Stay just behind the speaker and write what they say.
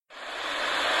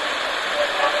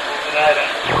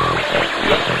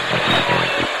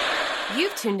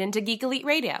tuned into Geek Elite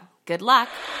Radio. Good luck.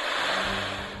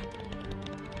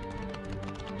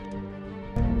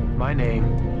 My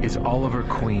name is Oliver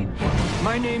Queen.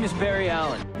 My name is Barry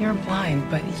Allen. You're blind,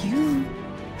 but you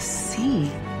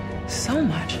see so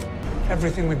much.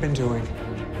 Everything we've been doing,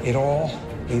 it all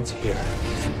leads here.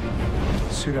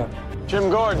 Suit up.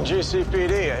 Jim Gordon,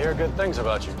 GCPD. I hear good things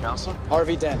about you, Counselor.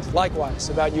 Harvey Dent. Likewise,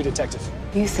 about you, Detective.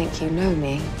 You think you know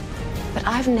me, but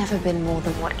I've never been more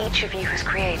than what each of you has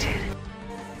created.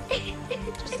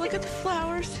 Just look at the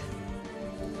flowers.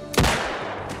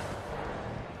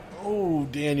 Oh,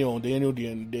 Daniel.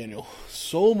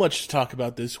 So much to talk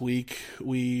about this week.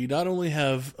 We not only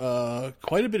have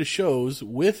quite a bit of shows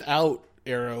without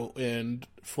Arrow and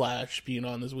Flash being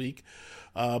on this week,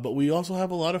 but we also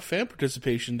have a lot of fan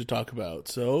participation to talk about.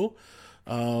 So,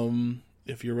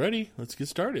 if you're ready, let's get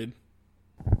started.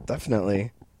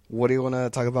 Definitely. What do you want to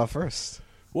talk about first?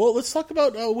 Well, let's talk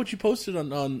about what you posted on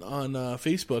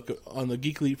Facebook, on the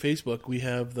Geek Elite Facebook.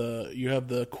 You have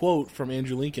the quote from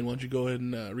Andrew Lincoln. Why don't you go ahead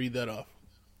and read that off?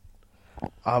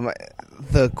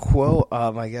 The quote,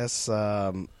 I guess,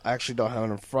 I actually don't have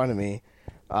it in front of me.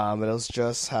 But it was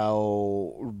just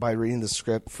how, by reading the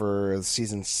script for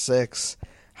season 6,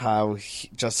 how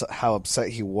upset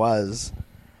he was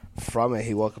from it.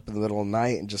 He woke up in the middle of the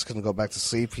night and just couldn't go back to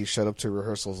sleep. He showed up to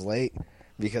rehearsals late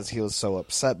because he was so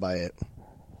upset by it.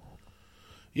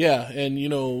 Yeah, and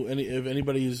if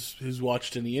anybody who's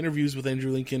watched any interviews with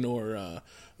Andrew Lincoln or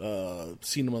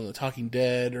seen him on The Talking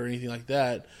Dead or anything like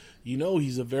that,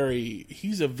 he's a very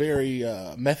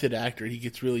method actor. He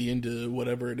gets really into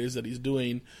whatever it is that he's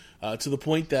doing, to the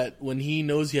point that when he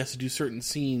knows he has to do certain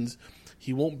scenes,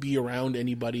 he won't be around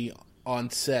anybody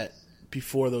on set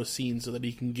before those scenes so that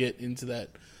he can get into that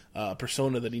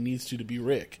persona that he needs to be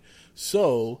Rick.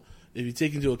 So if you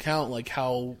take into account like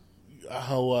how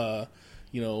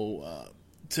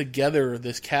together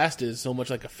this cast is so much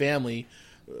like a family,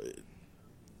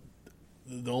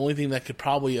 the only thing that could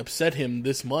probably upset him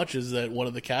this much is that one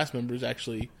of the cast members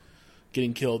actually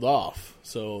getting killed off.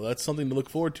 So that's something to look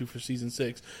forward to for season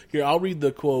 6. Here, I'll read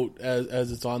the quote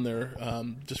as it's on there,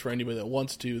 just for anybody that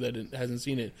wants to, that hasn't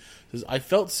seen it. It says, "I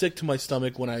felt sick to my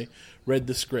stomach when I read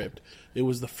the script. It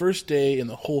was the first day in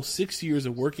the whole 6 years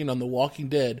of working on The Walking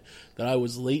Dead that I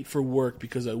was late for work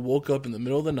because I woke up in the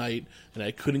middle of the night and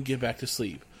I couldn't get back to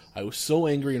sleep. I was so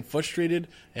angry and frustrated,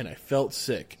 and I felt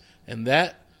sick. And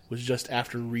that was just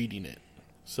after reading it."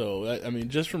 So,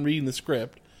 just from reading the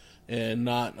script and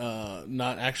not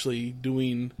actually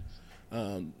doing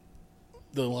the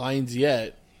lines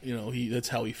yet, that's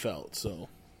how he felt. So,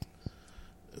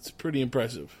 it's pretty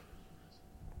impressive.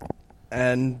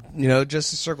 And, just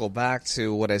to circle back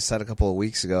to what I said a couple of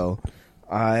weeks ago,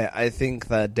 I think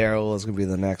that Daryl is going to be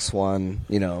the next one,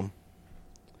 going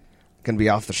to be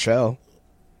off the show.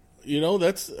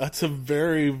 That's a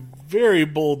very, very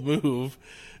bold move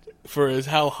for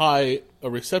how high a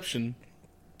reception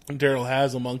Daryl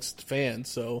has amongst fans.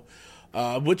 So,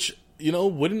 which,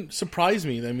 wouldn't surprise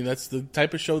me. I mean, that's the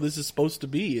type of show this is supposed to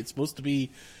be. It's supposed to be,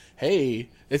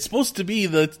 it's supposed to be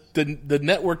the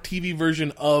network TV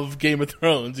version of Game of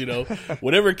Thrones,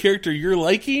 Whatever character you're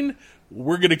liking,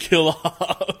 we're going to kill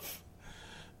off.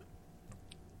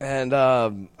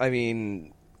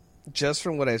 And, just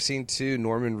from what I've seen, too,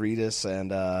 Norman Reedus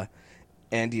and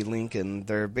Andy Lincoln,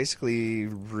 they're basically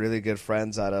really good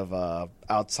friends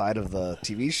outside of the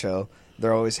TV show.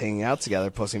 They're always hanging out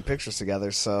together, posting pictures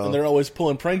together. So, and they're always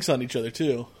pulling pranks on each other,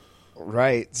 too.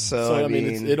 Right. So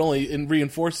it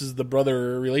reinforces the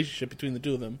brother relationship between the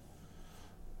two of them.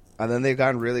 And then they've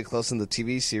gotten really close in the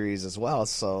TV series as well.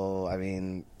 So,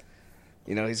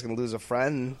 he's going to lose a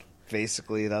friend,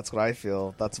 basically. That's what I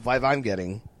feel. That's the vibe I'm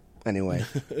getting. Anyway.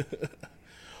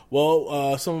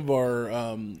 Well, some of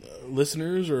our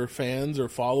listeners or fans or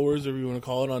followers, whatever you want to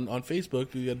call it, on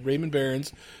Facebook, we had Raymond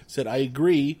Behrens said, "I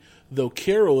agree, though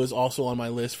Carol is also on my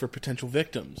list for potential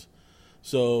victims."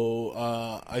 So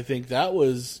I think that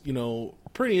was,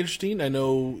 pretty interesting. I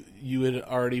know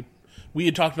we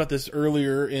had talked about this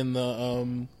earlier in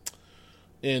the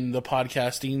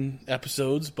podcasting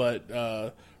episodes,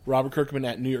 but Robert Kirkman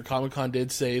at New York Comic Con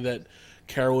did say that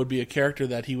Carol would be a character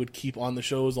that he would keep on the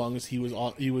show as long as he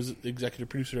was executive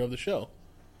producer of the show.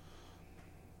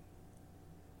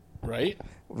 Right.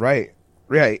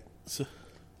 So,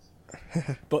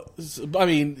 but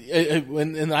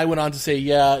and I went on to say,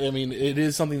 it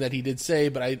is something that he did say,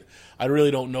 but I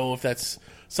really don't know if that's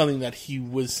something that he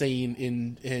was saying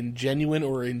in genuine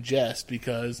or in jest,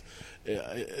 because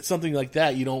something like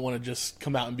that, you don't want to just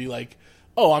come out and be like,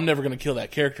 "Oh, I'm never going to kill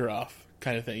that character off,"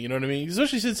 kind of thing. You know what I mean?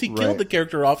 Especially since he killed the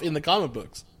character off in the comic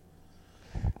books.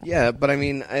 Yeah, but I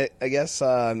mean, I guess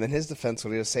in his defense,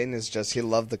 what he was saying is just he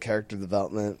loved the character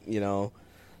development, in the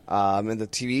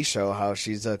TV show, how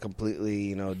she's a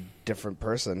completely, different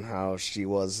person, how she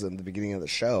was in the beginning of the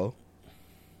show.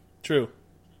 True.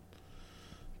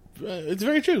 It's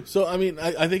very true. So, I mean,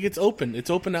 I think it's open. It's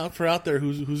open out there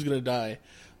who's going to die.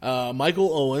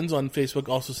 Michael Owens on Facebook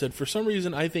also said, for some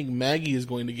reason, I think Maggie is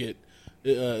going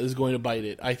to bite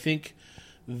it. I think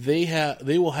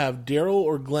they will have Daryl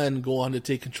or Glenn go on to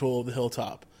take control of the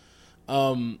Hilltop.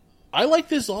 I like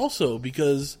this also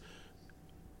because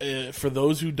for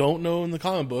those who don't know in the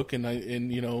comic book, and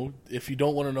if you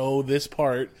don't want to know this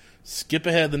part, skip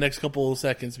ahead the next couple of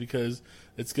seconds because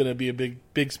it's going to be a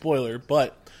big spoiler.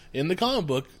 But in the comic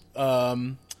book,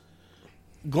 Glenn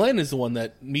is the one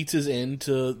that meets his end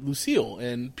to Lucille,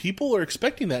 and people are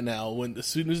expecting that now. As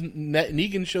soon as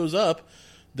Negan shows up,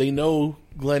 they know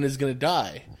Glenn is going to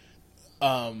die.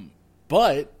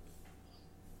 But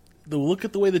the look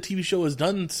at the way the TV show has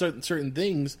done certain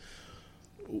things,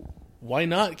 why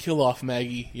not kill off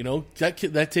Maggie?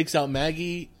 That takes out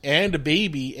Maggie and a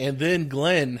baby, and then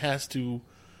Glenn has to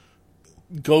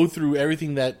go through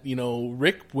everything that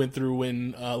Rick went through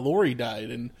when Lori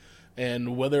died,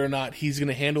 and whether or not he's going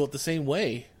to handle it the same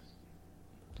way.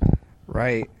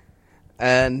 Right.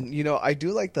 And, I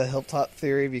do like the Hilltop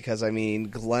theory because,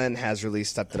 Glenn has really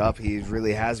stepped it up. He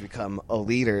really has become a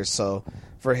leader. So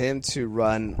for him to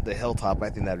run the Hilltop,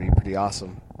 I think that would be pretty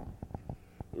awesome.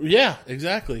 Yeah,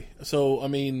 exactly. So,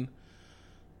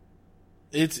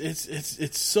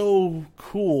 it's so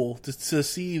cool to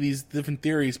see these different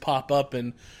theories pop up,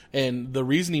 and the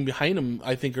reasoning behind them,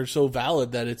 I think, are so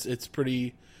valid that it's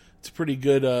pretty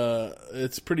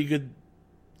good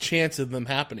chance of them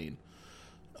happening.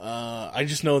 I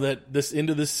just know that this end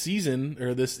of this season,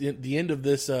 or this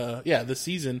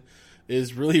season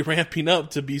is really ramping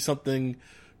up to be something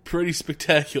pretty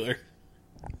spectacular.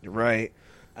 Right.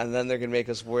 And then they're going to make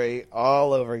us wait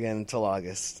all over again until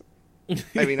August.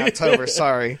 October,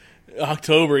 sorry.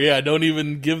 October, yeah. Don't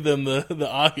even give them the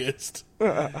August.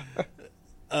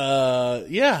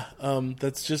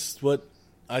 That's just what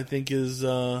I think is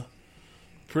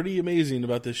pretty amazing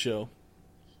about this show.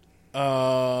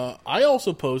 I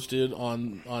also posted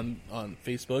on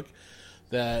Facebook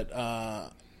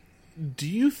that do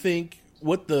you think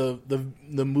what the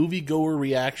moviegoer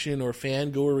reaction or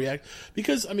fan-goer react?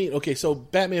 Because, so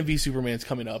Batman v Superman's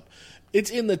coming up. It's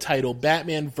in the title,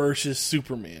 Batman versus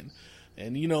Superman.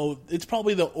 And, it's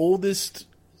probably the oldest,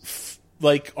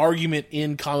 argument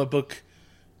in comic book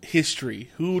history.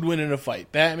 Who would win in a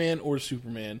fight, Batman or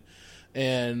Superman?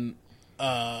 And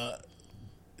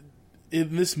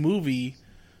in this movie,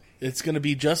 it's going to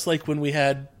be just like when we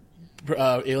had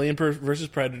Alien versus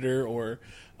Predator or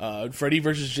Freddy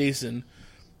versus Jason.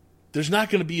 There's not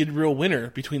going to be a real winner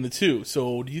between the two.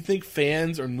 So do you think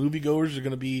fans or moviegoers are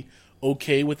going to be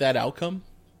okay with that outcome?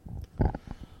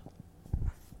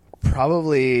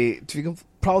 Probably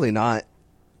not.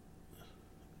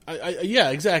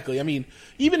 Yeah, exactly.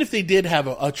 Even if they did have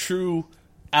a true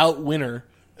out winner,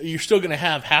 you're still going to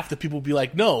have half the people be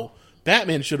like, no,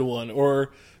 Batman should have won,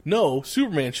 or no,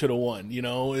 Superman should have won,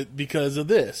 because of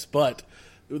this. But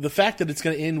the fact that it's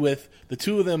going to end with the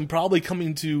two of them probably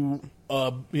coming to,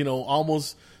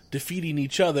 almost defeating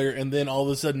each other, and then all of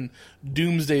a sudden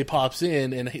Doomsday pops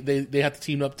in and they have to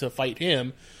team up to fight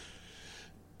him,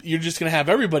 you're just going to have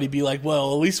everybody be like,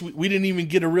 well, at least we didn't even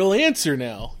get a real answer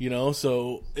now,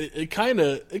 So it kind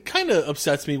of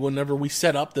upsets me whenever we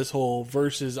set up this whole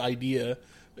versus idea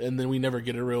and then we never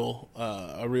get a real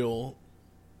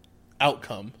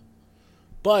outcome.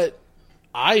 But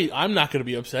I'm not going to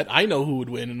be upset. I know who would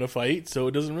win in a fight, so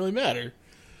it doesn't really matter.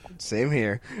 Same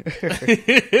here.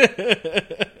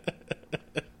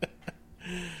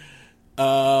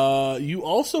 You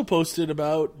also posted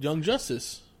about Young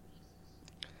Justice.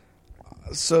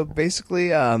 So basically,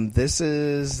 this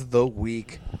is the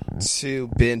week to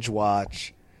binge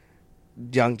watch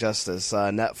Young Justice.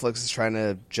 Netflix is trying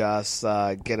to just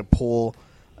get a poll,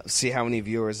 see how many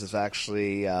viewers it's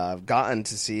actually gotten,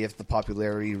 to see if the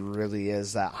popularity really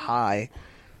is that high,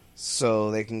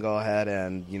 so they can go ahead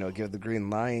and give the green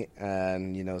light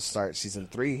and start season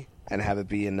 3 and have it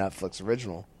be a Netflix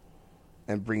original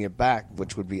and bring it back,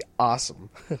 which would be awesome.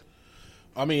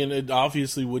 It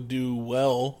obviously would do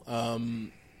well.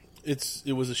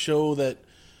 It was a show that,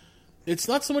 it's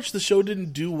not so much the show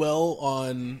didn't do well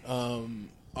on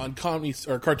Comedy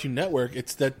or Cartoon Network.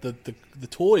 It's that the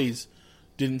toys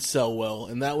didn't sell well,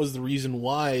 and that was the reason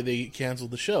why they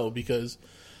canceled the show, because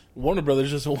Warner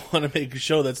Brothers doesn't want to make a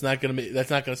show that's not going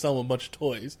to sell a bunch of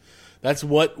toys. That's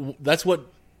what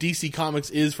DC Comics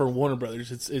is for Warner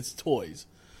Brothers. It's toys,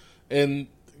 and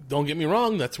don't get me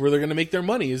wrong, that's where they're going to make their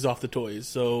money is off the toys.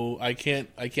 So I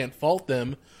can't fault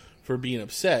them for being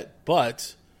upset,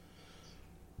 but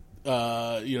being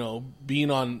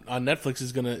on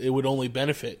Netflix it would only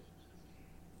benefit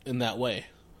in that way.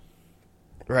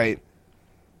 Right.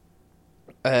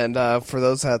 And for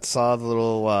those that saw the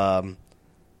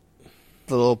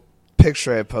little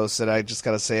picture I posted, I just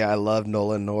gotta say I love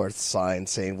Nolan North's sign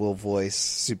saying "We'll voice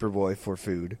Superboy for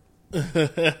food."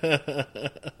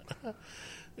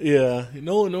 Yeah,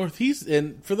 Nolan North.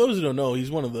 And for those who don't know,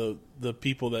 he's one of the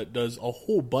people that does a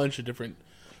whole bunch of different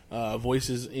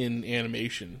voices in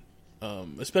animation,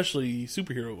 especially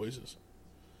superhero voices.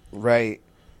 Right.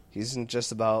 He's in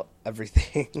just about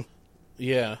everything.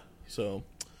 Yeah. So,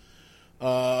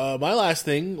 my last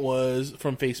thing was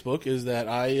from Facebook is that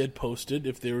I had posted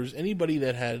if there was anybody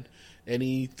that had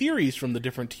any theories from the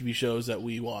different TV shows that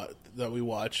we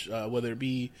watch, whether it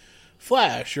be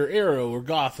Flash or Arrow or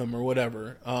Gotham or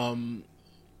whatever.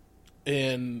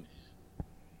 And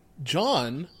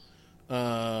John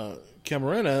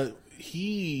Camarena,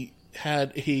 he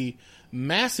had a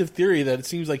massive theory that it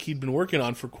seems like he'd been working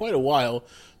on for quite a while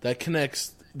that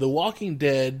connects The Walking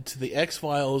Dead to The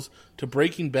X-Files to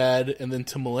Breaking Bad and then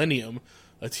to Millennium,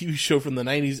 a TV show from the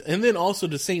 90s, and then also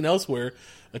to St. Elsewhere,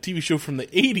 a TV show from the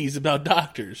 80s about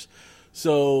doctors.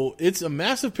 So it's a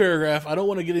massive paragraph. I don't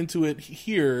want to get into it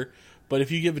here, but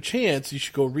if you give a chance, you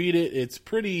should go read it. It's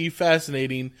pretty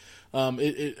fascinating. I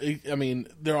mean,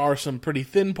 there are some pretty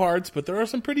thin parts, but there are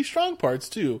some pretty strong parts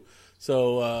too.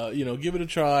 So give it a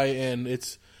try, and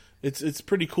it's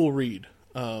pretty cool read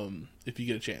if you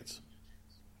get a chance.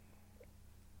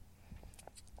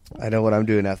 I know what I'm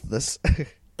doing after this.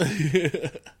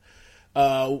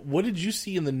 What did you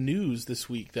see in the news this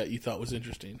week that you thought was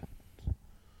interesting?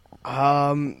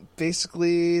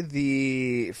 Basically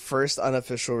the first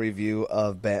unofficial review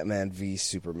of Batman v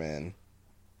Superman.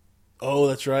 Oh,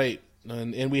 that's right.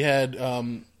 And we had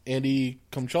Andy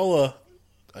Comchola,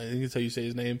 I think that's how you say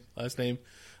his last name,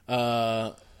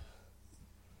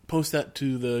 post that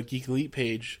to the Geek Elite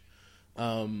page.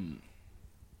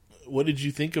 What did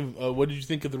you think of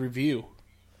the review?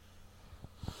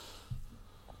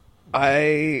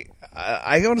 I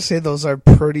want to say those are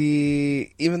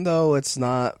pretty, even though it's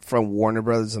not from Warner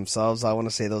Brothers themselves, I want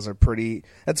to say that's a pretty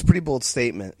bold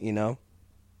statement, you know?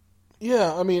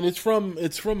 Yeah, I mean, it's from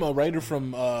a writer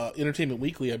from Entertainment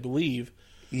Weekly, I believe.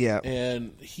 Yeah.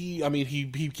 And he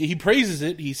praises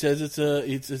it. He says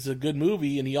it's a good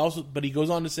movie, and he goes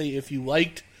on to say if you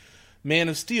liked Man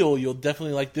of Steel, you'll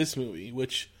definitely like this movie,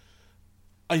 which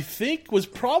I think was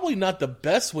probably not the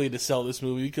best way to sell this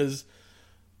movie, because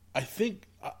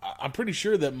I'm pretty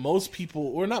sure that most people,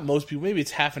 or not most people, maybe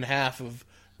it's half and half of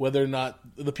whether or not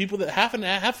the people that half of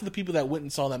the people that went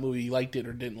and saw that movie liked it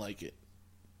or didn't like it.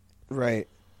 Right.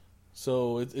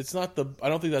 So it's not I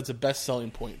don't think that's the best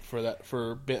selling point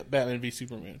for Batman v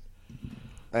Superman.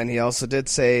 And he also did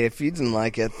say if you didn't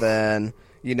like it, then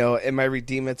it might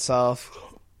redeem itself.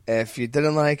 If you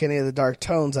didn't like any of the dark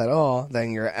tones at all,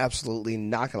 then you're absolutely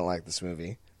not going to like this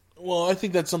movie. Well, I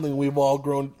think that's something we've all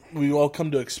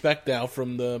come to expect now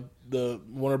from the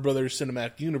Warner Brothers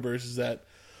Cinematic Universe the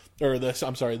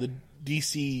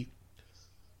DC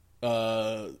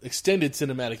Extended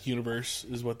Cinematic Universe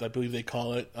is what I believe they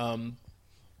call it.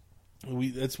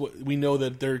 We know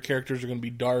that their characters are going to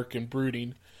be dark and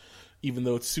brooding, even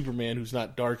though it's Superman who's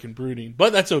not dark and brooding,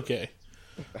 but that's okay.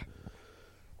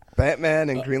 Batman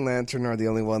and Green Lantern are the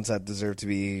only ones that deserve to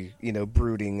be,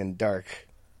 brooding and dark.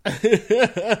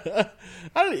 I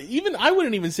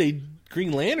wouldn't even say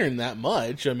Green Lantern that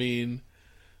much. I mean,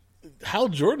 Hal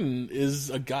Jordan is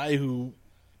a guy who,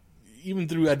 even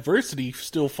through adversity,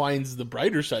 still finds the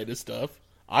brighter side of stuff,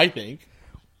 I think.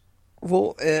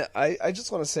 Well, I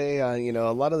just want to say, a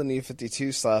lot of the New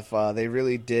 52 stuff, they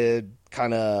really did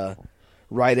kind of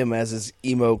write him as this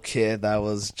emo kid that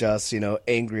was just,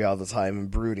 angry all the time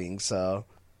and brooding, so.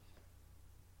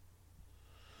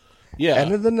 Yeah.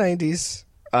 End of the 90s,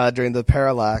 during the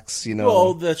Parallax,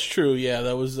 Well, that's true, yeah.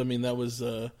 That was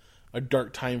a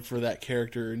dark time for that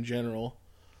character in general.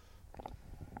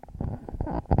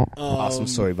 Awesome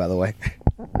story, by the way.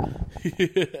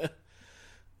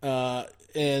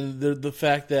 And the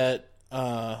fact that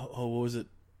what was it?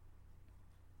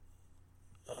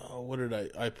 What did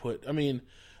I put? I mean,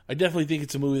 I definitely think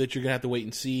it's a movie that you're gonna have to wait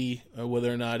and see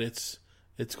whether or not it's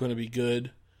going to be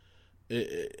good.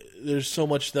 There's so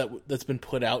much that's been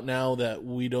put out now that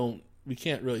we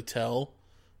can't really tell.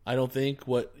 I don't think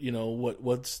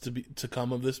what's to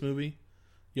come of this movie.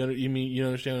 You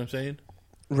understand what I'm saying?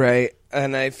 Right,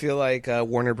 and I feel like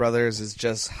Warner Brothers is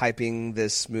just hyping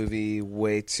this movie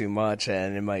way too much,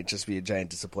 and it might just be a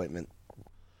giant disappointment.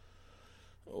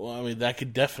 Well, I mean, that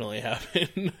could definitely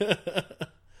happen.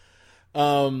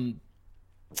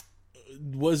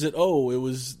 Was it? Oh, it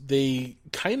was the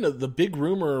big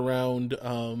rumor around.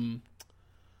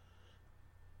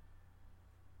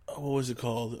 What was it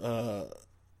called?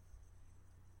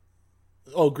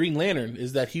 Green Lantern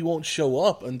is that he won't show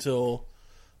up until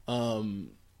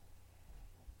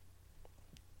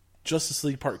Justice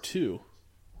League Part 2.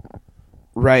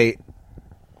 Right.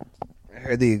 I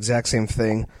heard the exact same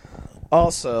thing.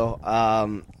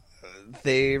 Also,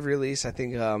 they released, I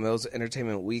think it was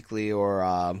Entertainment Weekly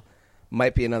or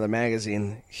might be another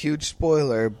magazine. Huge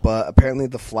spoiler, but apparently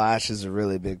The Flash is a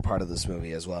really big part of this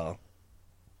movie as well.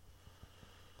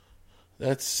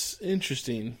 That's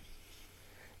interesting.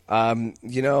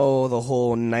 You know, the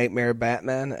whole Nightmare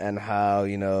Batman and how,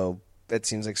 you know, it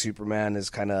seems like Superman is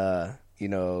kind of, you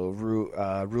know,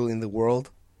 ruling the world.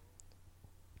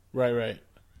 Right.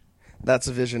 That's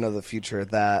a vision of the future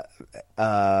that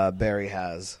Barry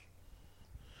has.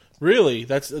 Really?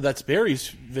 That's Barry's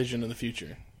vision of the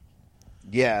future?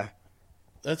 Yeah.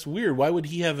 That's weird. Why would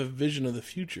he have a vision of the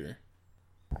future?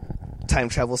 Time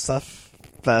travel stuff.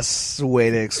 Best way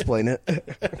to explain it.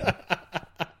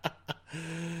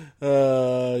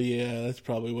 Yeah, that's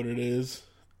probably what it is.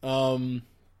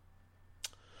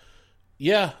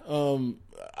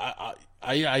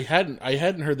 I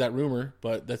hadn't heard that rumor,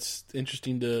 but that's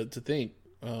interesting to think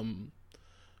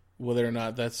whether or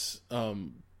not that's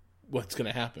what's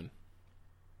going to happen.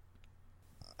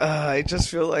 I just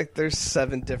feel like there's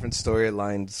 7 different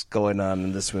storylines going on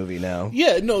in this movie now.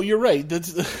 Yeah, no, you're right.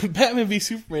 That's Batman v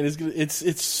Superman is gonna,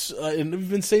 it's and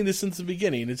we've been saying this since the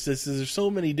beginning. It's just there's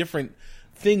so many different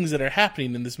things that are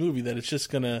happening in this movie that it's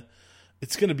gonna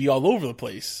be all over the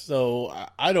place. So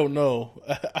I don't know.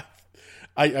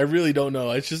 I really don't know.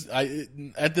 It's just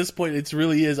at this point it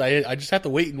really is. I just have to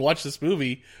wait and watch this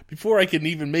movie before I can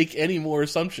even make any more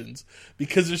assumptions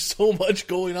because there's so much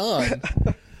going on.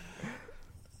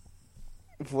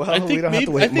 Well, we don't have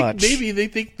to wait much. Maybe they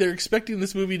think they're expecting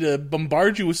this movie to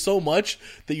bombard you with so much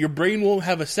that your brain won't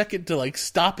have a second to like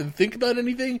stop and think about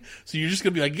anything. So you're just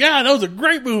gonna be like, "Yeah, that was a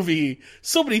great movie.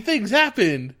 So many things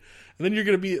happened." And then you're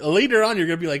gonna be later on. You're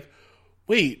gonna be like,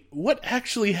 "Wait, what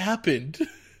actually happened?"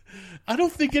 I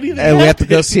don't think anything happened. And we have to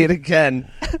go see it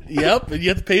again. Yep, and you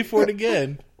have to pay for it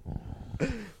again.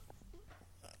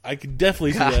 I could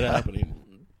definitely see that happening.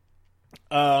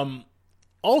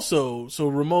 Also, so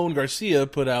Ramon Garcia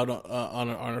put out on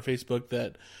our Facebook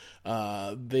that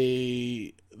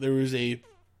there was a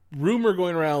rumor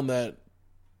going around that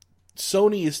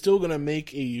Sony is still going to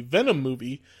make a Venom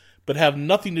movie, but have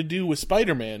nothing to do with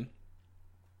Spider-Man,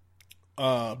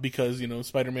 because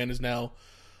Spider-Man is now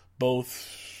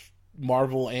both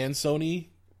Marvel and Sony,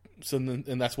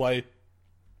 and that's why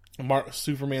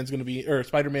Spider-Man's going to be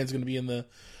in the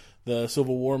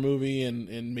Civil War movie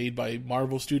and made by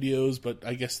Marvel Studios, but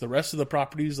I guess the rest of the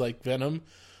properties like Venom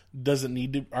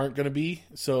aren't going to be.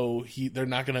 So they're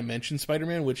not going to mention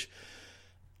Spider-Man, which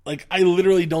like I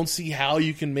literally don't see how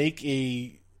you can make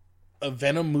a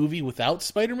Venom movie without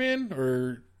Spider-Man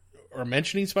or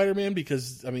mentioning Spider-Man,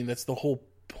 because I mean that's the whole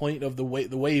point of the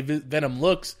way Venom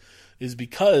looks is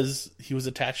because he was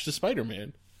attached to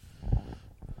Spider-Man.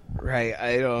 Right,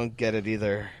 I don't get it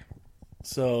either.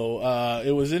 So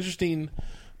it was interesting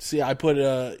to see. I put,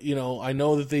 I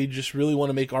know that they just really want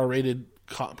to make R-rated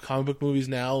comic book movies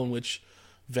now, in which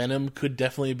Venom could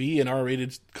definitely be an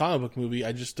R-rated comic book movie.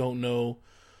 I just don't know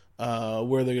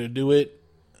where they're going to do it.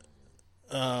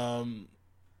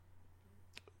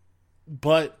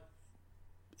 But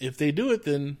if they do it,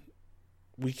 then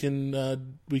we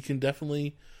can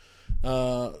definitely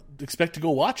expect to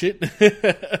go watch it.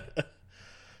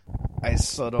 I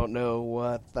still don't know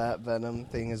what that Venom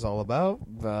thing is all about.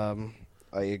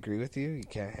 I agree with you. You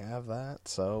can't have that,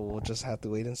 so we'll just have to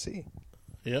wait and see.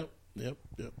 Yep.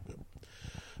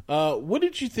 What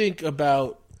did you think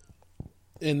about,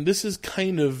 and this is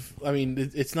kind of, I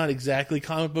mean, it's not exactly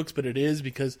comic books, but it is,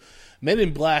 because Men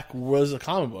in Black was a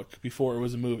comic book before it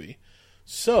was a movie.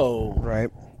 So,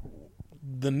 right.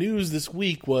 The news this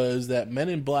week was that Men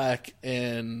in Black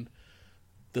and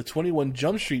the 21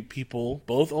 Jump Street people,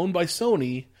 both owned by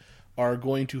Sony, are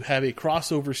going to have a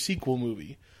crossover sequel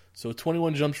movie. So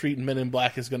 21 Jump Street and Men in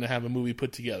Black is going to have a movie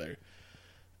put together.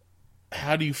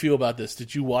 How do you feel about this?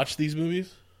 Did you watch these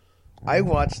movies? I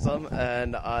watched them,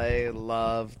 and I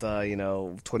loved,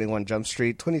 21 Jump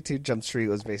Street. 22 Jump Street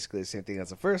was basically the same thing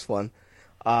as the first one.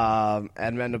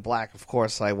 And Men in Black, of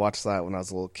course, I watched that when I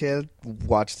was a little kid.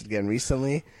 Watched it again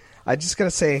recently. I just got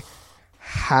to say,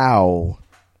 how?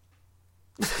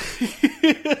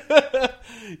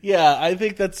 Yeah, I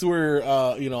think that's where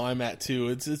I'm at too.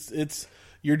 It's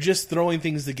you're just throwing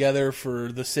things together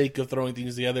for the sake of throwing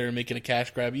things together and making a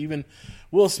cash grab. Even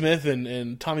Will Smith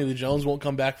and Tommy Lee Jones won't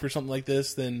come back for something like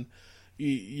this. Then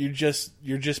you're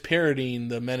just parodying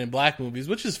the Men in Black movies,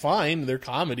 which is fine. They're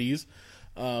comedies,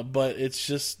 but it's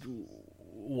just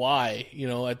why,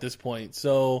 at this point.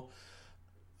 So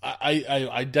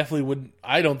I definitely wouldn't.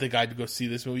 I don't think I'd go see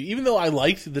this movie, even though I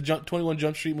liked the 21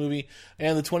 Jump Street movie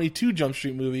and the 22 Jump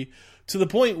Street movie. To the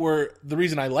point where the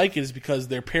reason I like it is because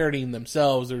they're parodying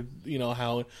themselves, or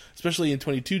how, especially in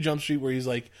 22 Jump Street, where he's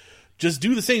like, just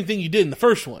do the same thing you did in the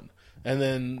first one, and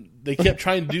then they kept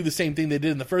trying to do the same thing they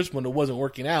did in the first one. It wasn't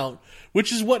working out,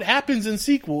 which is what happens in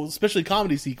sequels, especially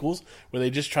comedy sequels, where they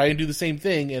just try and do the same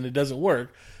thing and it doesn't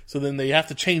work. So then they have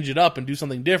to change it up and do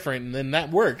something different, and then that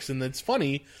works, and it's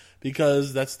funny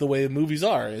because that's the way movies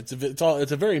are. It's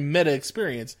a very meta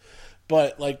experience,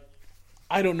 but like,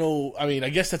 I don't know. I mean, I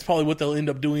guess that's probably what they'll end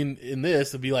up doing in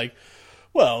this. They'll be like,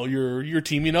 well, you're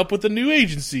teaming up with a new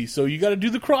agency, so you got to do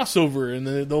the crossover, and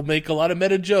then they'll make a lot of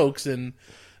meta jokes, and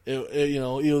it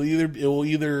will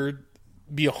either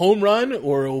be a home run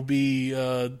or it will be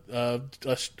a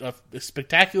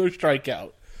spectacular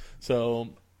strikeout.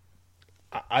 So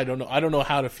I don't know. I don't know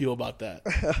how to feel about that.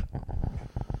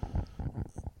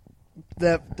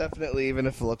 Definitely, even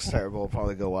if it looks terrible, I'll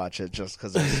probably go watch it just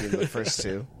because I've seen the first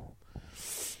two.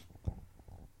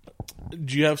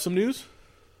 Do you have some news?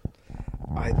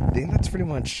 I think that's pretty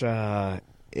much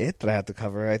it that I have to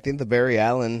cover. I think the Barry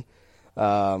Allen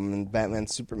and Batman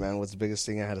Superman was the biggest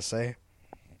thing I had to say.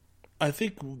 I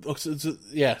think, so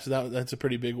that's a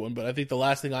pretty big one. But I think the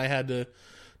last thing I had to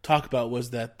talk about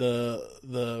was that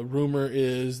the rumor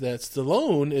is that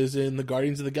Stallone is in the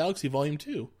Guardians of the Galaxy Volume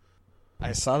 2.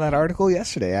 I saw that article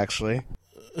yesterday, actually.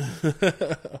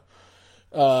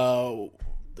 I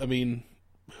mean,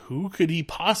 who could he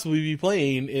possibly be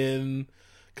playing in?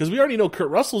 Because we already know Kurt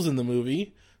Russell's in the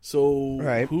movie, so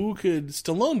right. Who could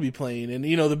Stallone be playing? And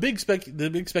the big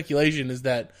speculation is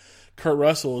that Kurt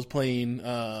Russell is playing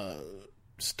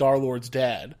Star-Lord's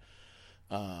dad,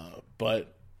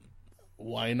 but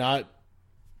why not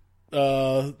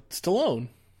Stallone?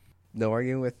 No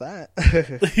arguing with that.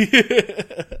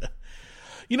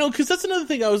 Because that's another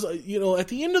thing. I was, at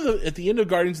the end of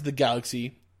Guardians of the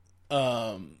Galaxy,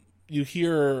 you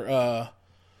hear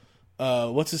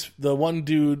the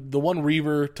one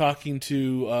Reaver talking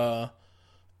to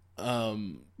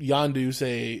Yondu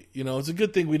say, it's a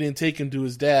good thing we didn't take him to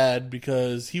his dad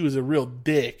because he was a real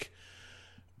dick.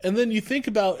 And then you think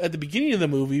about at the beginning of the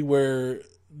movie where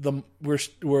what's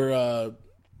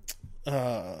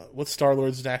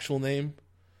Star-Lord's actual name?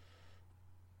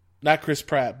 Not Chris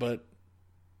Pratt, but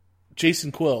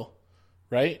Jason Quill,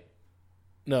 right?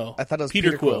 No, I thought it was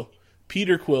Peter Quill.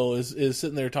 Peter Quill is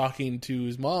sitting there talking to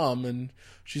his mom, and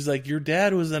she's like, "Your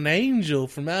dad was an angel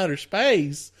from outer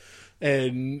space,"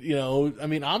 and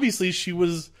obviously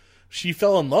she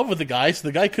fell in love with the guy, so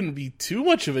the guy couldn't be too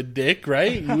much of a dick,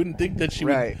 right? You wouldn't think that she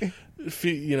right.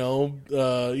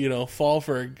 would, fall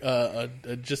for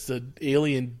just an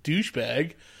alien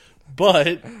douchebag,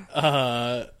 but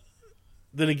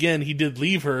then again, he did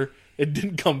leave her and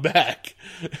didn't come back.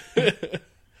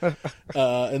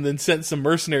 And then sent some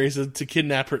mercenaries to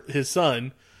kidnap his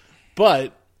son.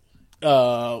 But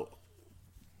I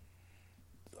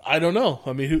don't know.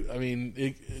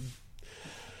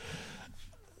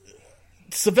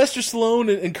 Sylvester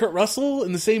Stallone and Kurt Russell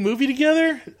in the same movie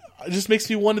together just makes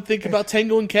me want to think about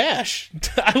Tango and Cash.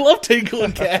 I love Tango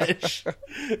and Cash.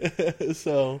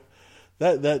 So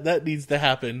that needs to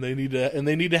happen. They need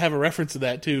to have a reference to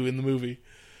that too in the movie.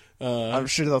 I'm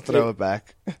sure they'll throw it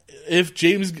back. With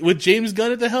James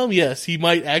Gunn at the helm, yes, he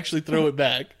might actually throw it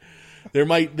back. They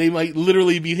might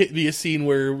literally be a scene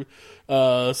where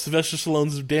Sylvester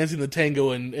Stallone's dancing the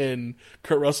tango and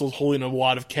Kurt Russell's holding a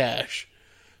wad of cash.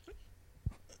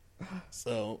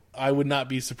 So I would not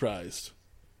be surprised.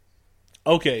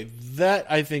 Okay, that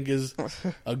I think is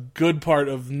a good part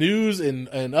of news and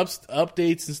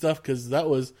updates and stuff, because that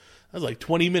was like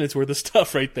 20 minutes worth of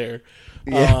stuff right there.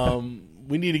 Yeah.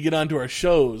 We need to get on to our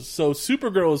shows. So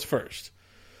Supergirl is first.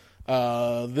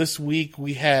 This week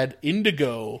we had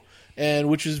Indigo, and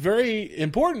which is very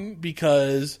important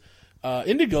because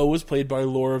Indigo was played by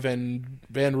Laura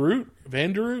Vanderroot,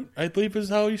 I believe is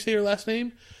how you say her last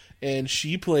name, and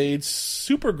she played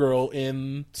Supergirl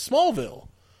in Smallville.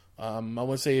 I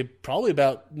want to say probably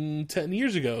about 10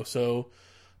 years ago. So,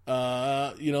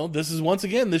 this is once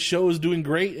again, this show is doing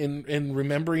great in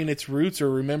remembering its roots, or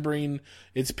remembering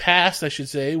its past, I should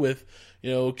say, with,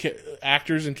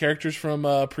 actors and characters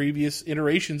from previous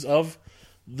iterations of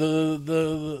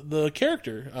the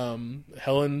character.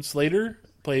 Helen Slater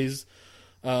plays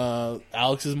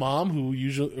Alex's mom, who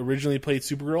originally played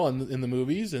Supergirl in the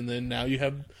movies, and then now you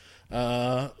have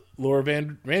Laura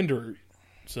Vanderroot.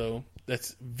 So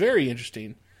that's very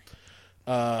interesting.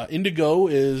 Indigo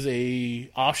is a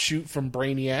offshoot from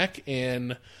Brainiac,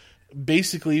 and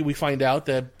basically we find out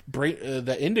that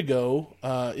that Indigo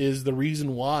is the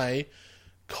reason why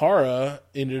Kara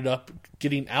ended up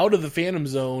getting out of the Phantom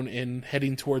Zone and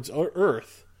heading towards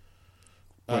Earth.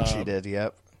 When she did,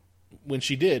 yep. When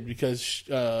she did, because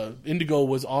Indigo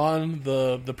was on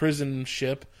the prison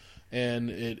ship, and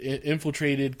it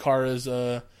infiltrated Kara's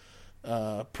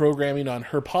programming on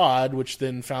her pod, which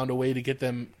then found a way to get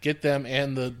them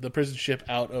and the prison ship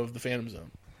out of the Phantom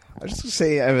Zone. I was just gonna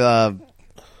say,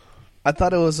 I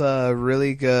thought it was a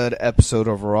really good episode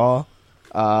overall,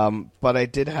 but I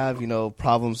did have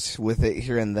problems with it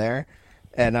here and there,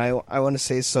 and I want to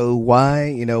say, so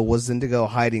why was Indigo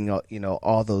hiding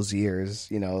all those years,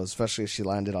 especially if she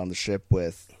landed on the ship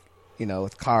with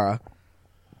Kara.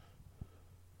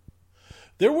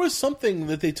 There was something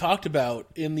that they talked about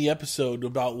in the episode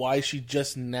about why she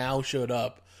just now showed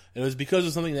up. And it was because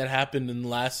of something that happened in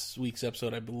last week's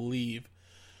episode, I believe.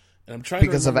 And I'm trying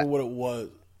to remember what it was.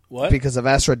 What? Because of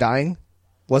Astra dying?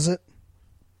 Was it?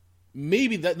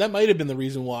 Maybe that might have been the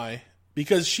reason why.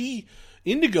 Because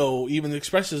Indigo even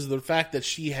expresses the fact that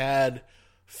she had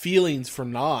feelings for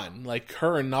Non. Like,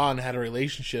 her and Non had a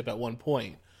relationship at one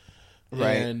point.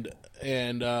 Right.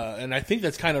 And I think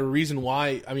that's kind of a reason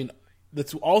why,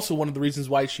 that's also one of the reasons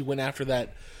why she went after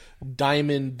that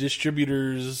Diamond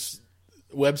Distributors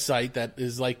website that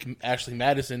is like Ashley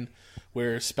Madison,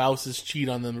 where spouses cheat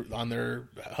on their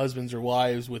husbands or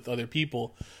wives with other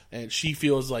people, and she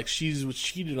feels like she was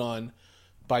cheated on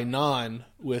by Non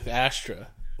with Astra,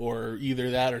 or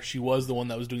either that or she was the one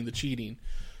that was doing the cheating.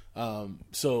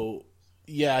 So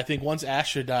yeah, I think once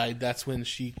Astra died, that's when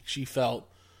she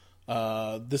felt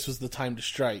this was the time to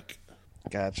strike.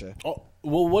 Gotcha. Oh,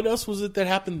 well, what else was it that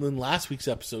happened in last week's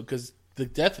episode? Because the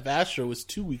death of Astra was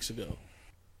 2 weeks ago.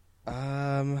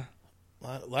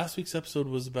 Last week's episode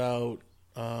was about.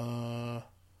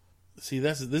 See,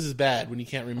 this is bad when you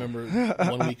can't remember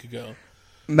 1 week ago.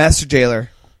 Master Jailer.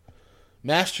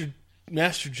 Master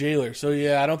Jailer. So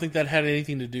yeah, I don't think that had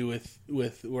anything to do with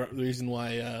the reason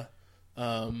why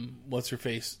what's her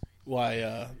face?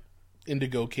 Why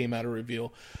Indigo came out of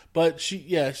reveal, but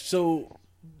so.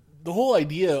 The whole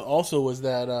idea also was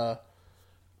that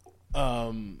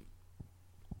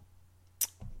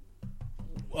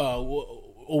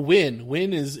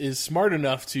Wynn is smart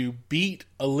enough to beat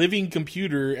a living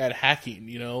computer at hacking.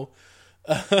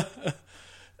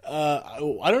 I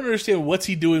don't understand what's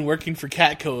he doing working for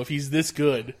Catco if he's this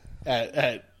good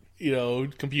at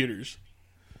computers.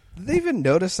 Did they even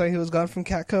notice that he was gone from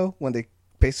Catco when they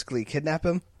basically kidnap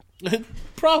him?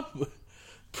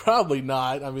 Probably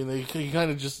not. They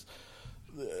kind of just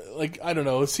I don't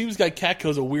know. It seems like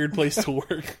Catco's a weird place to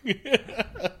work.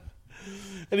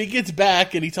 And he gets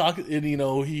back and he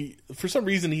for some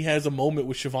reason he has a moment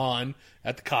with Siobhan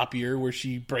at the copier where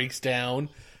she breaks down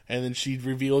and then she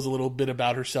reveals a little bit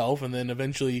about herself, and then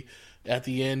eventually at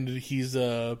the end he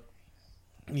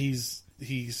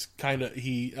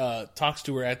talks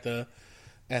to her at the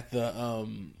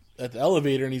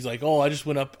elevator, and he's like, "Oh, I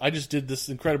just did this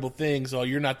incredible thing, so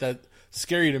you're not that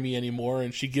scary to me anymore."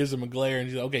 And she gives him a glare, and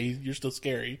he's like, "Okay, you're still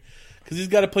scary," because he's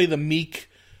got to play the meek,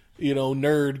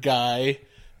 nerd guy,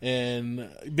 and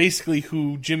basically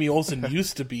who Jimmy Olsen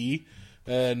used to be.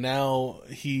 Now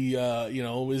he,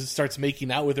 starts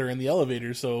making out with her in the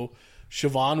elevator. So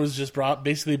Siobhan was just brought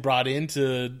in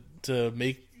to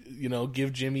make,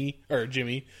 give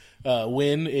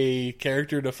Wynn a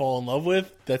character to fall in love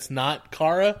with. That's not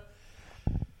Kara.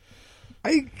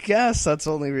 I guess that's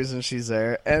the only reason she's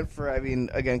there. And for,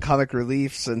 again, comic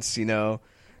relief, since,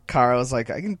 Kara was like,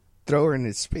 I can throw her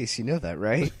into space. You know that,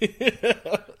 right?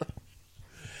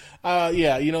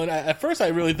 Yeah, and at first I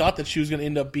really thought that she was going to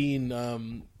end up being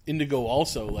Indigo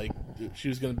also. Like, she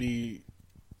was going to be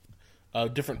a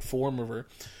different form of her.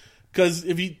 Because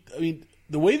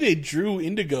the way they drew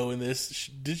Indigo in this,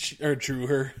 drew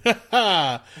her.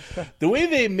 The way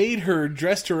they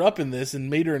dressed her up in this and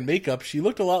made her in makeup, she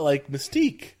looked a lot like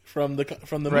Mystique from the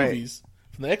right. movies,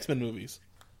 from the X-Men movies.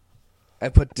 I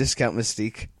put discount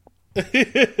Mystique.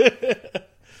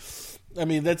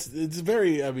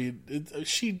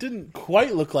 She didn't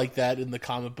quite look like that in the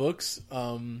comic books.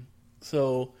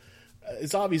 So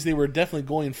it's obvious they were definitely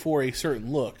going for a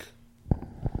certain look.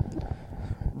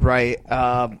 Right.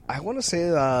 I want to say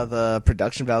the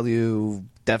production value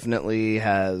definitely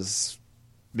has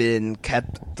been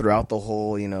kept throughout the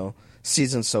whole,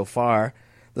 season so far.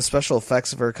 the special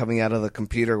effects of her coming out of the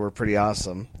computer were pretty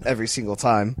awesome every single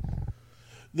time.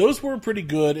 Those were pretty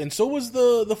good, and so was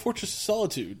the Fortress of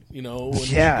Solitude. You know, when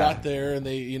you got there and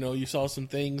they, you know, you saw some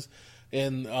things,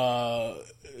 and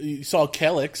you saw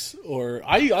Kelix, or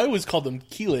I always called them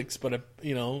Keelix, but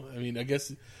you know, I mean, I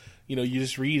guess, you know, you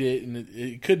just read it, and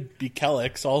it could be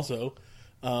Kelix also.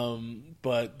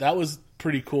 But that was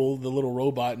pretty cool, the little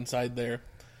robot inside there.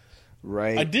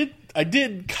 Right. I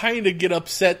did kind of get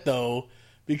upset though,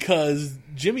 because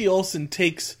Jimmy Olsen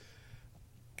takes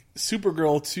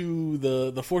Supergirl to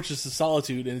the Fortress of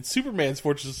Solitude, and it's Superman's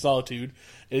Fortress of Solitude,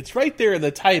 and it's right there in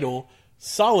the title,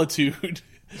 Solitude.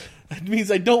 It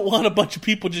means I don't want a bunch of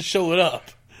people just showing up.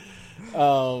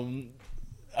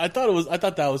 I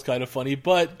thought that was kind of funny,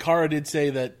 but Kara did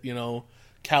say that, you know,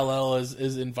 Kal-El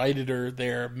has invited her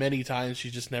there many times,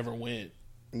 she just never went.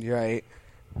 Right.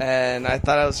 And I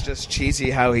thought it was just cheesy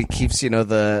how he keeps, you know,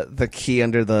 the key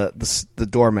under the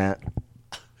doormat.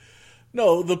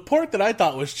 No, the part that I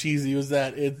thought was cheesy was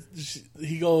that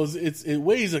he goes, it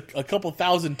weighs a couple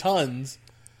thousand tons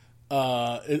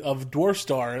of Dwarf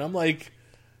Star, and I'm like,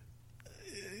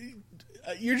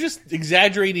 you're just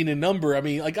exaggerating a number. I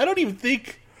mean, like, I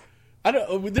think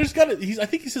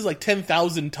he says like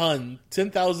 10,000 tons,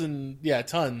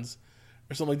 tons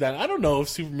or something like that. I don't know if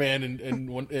Superman and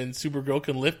Supergirl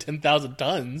can lift 10,000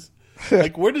 tons.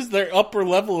 Like, where does their upper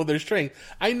level of their strength?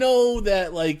 I know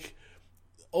that, like,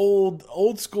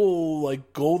 old school,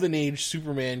 like, Golden Age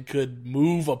Superman could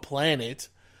move a planet,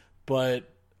 but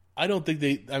I don't think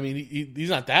he's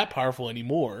not that powerful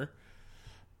anymore.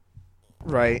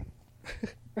 Right.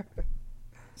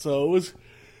 So it was,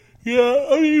 yeah,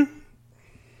 I mean,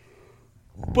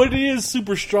 but it is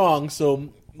super strong,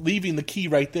 so leaving the key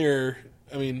right there,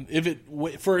 I mean,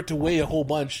 for it to weigh a whole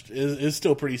bunch is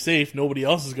still pretty safe. Nobody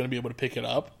else is going to be able to pick it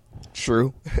up.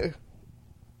 True.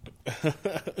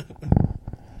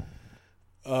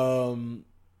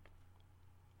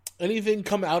 Anything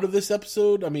come out of this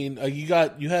episode? I mean, you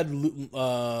had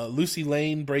Lucy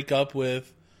Lane break up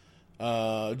with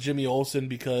Jimmy Olsen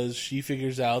because she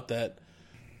figures out that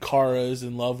Kara is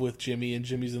in love with Jimmy and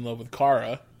Jimmy's in love with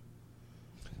Kara.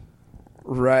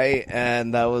 Right,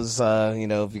 and that was,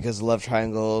 because love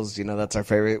triangles, that's our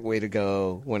favorite way to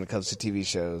go when it comes to TV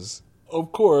shows.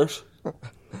 Of course.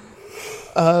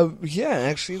 Yeah,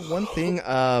 actually, one thing,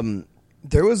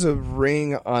 there was a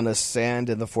ring on a sand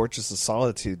in the Fortress of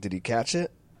Solitude. Did you catch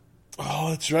it?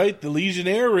 Oh, that's right, the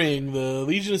Legionnaire ring, the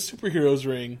Legion of Superheroes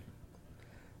ring.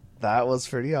 That was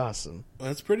pretty awesome.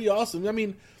 That's pretty awesome. I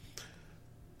mean,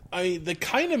 that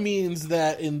kind of means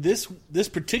that in this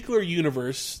particular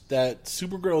universe that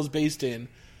Supergirl is based in,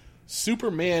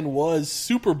 Superman was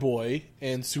Superboy,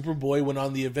 and Superboy went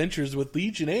on the adventures with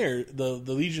Legionnaire, the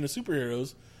Legion of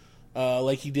Superheroes,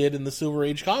 like he did in the Silver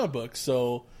Age comic books.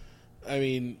 So, I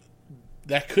mean,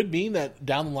 that could mean that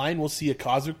down the line we'll see a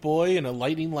Cosmic Boy and a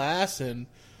Lightning Lass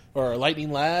or a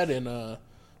Lightning Lad and a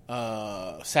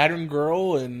Saturn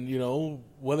Girl, and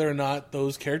whether or not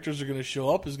those characters are going to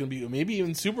show up is going to be maybe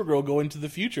even Supergirl go into the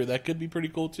future. That could be pretty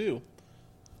cool too.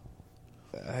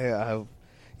 I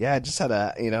just had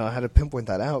to pinpoint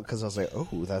that out because I was like,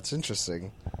 oh, that's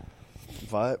interesting.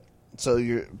 But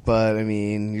you're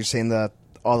saying that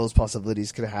all those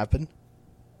possibilities could happen?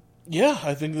 Yeah,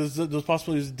 I think those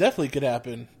possibilities definitely could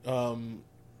happen.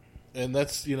 And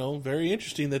that's very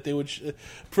interesting that they would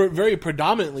very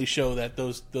predominantly show that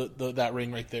that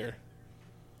ring right there.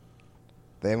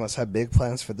 They must have big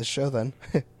plans for the show then.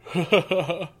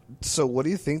 So, what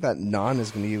do you think that Non is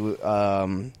going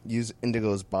to use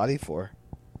Indigo's body for?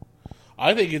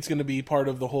 I think it's going to be part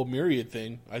of the whole Myriad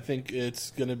thing. I think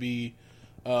it's going to be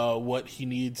what he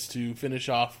needs to finish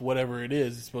off whatever it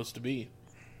is it's supposed to be.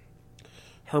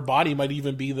 Her body might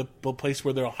even be the place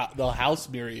where they'll house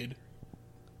Myriad.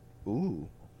 Ooh.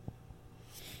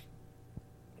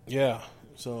 Yeah.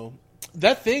 So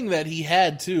that thing that he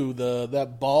had too,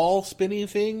 that ball spinning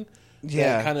thing,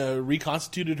 that kind of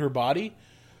reconstituted her body.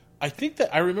 I think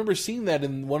that I remember seeing that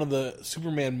in one of the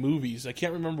Superman movies. I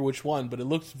can't remember which one, but it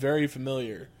looks very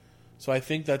familiar. So I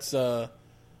think that's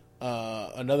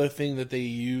another thing that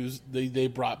they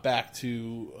brought back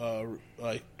to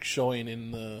like showing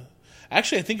in the.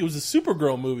 Actually, I think it was a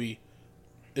Supergirl movie.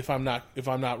 If I'm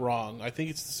not wrong, I think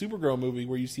it's the Supergirl movie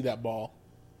where you see that ball.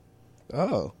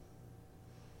 Oh.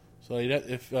 So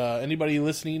if anybody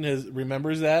listening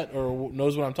remembers that or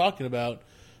knows what I'm talking about,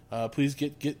 please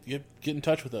get in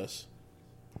touch with us.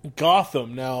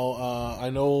 Gotham. Now, I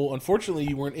know unfortunately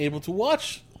you weren't able to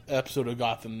watch an episode of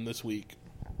Gotham this week.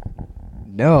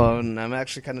 No, and I'm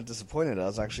actually kind of disappointed. I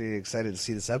was actually excited to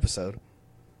see this episode.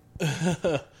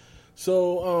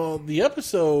 So the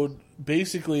episode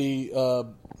basically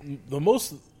the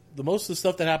most of the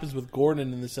stuff that happens with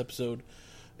Gordon in this episode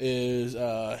is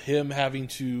him having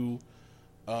to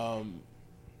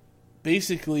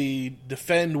basically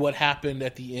defend what happened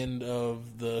at the end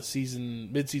of the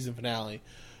mid-season finale.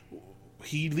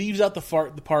 He leaves out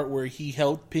the part where he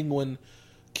helped Penguin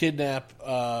kidnap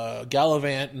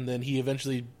Gallivant, and then he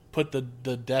eventually put the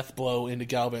death blow into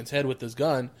Gallivant's head with his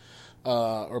gun,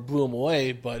 or blew him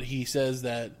away. But he says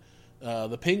that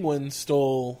the Penguin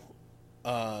stole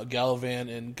Gallivant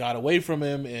and got away from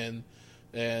him, and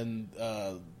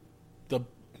the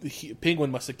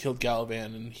Penguin must have killed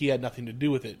Gallivant, and he had nothing to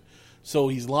do with it. So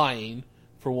he's lying,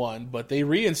 for one. But they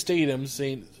reinstate him,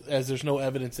 saying as there's no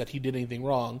evidence that he did anything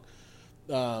wrong.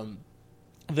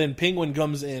 Then Penguin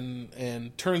comes in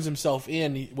and turns himself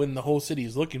in when the whole city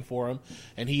is looking for him,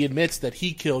 and he admits that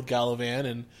he killed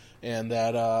Gallivant and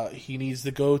that he needs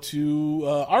to go to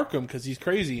Arkham because he's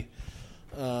crazy.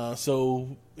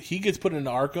 So he gets put into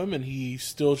Arkham, and he's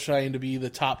still trying to be the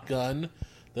top gun,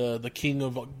 the king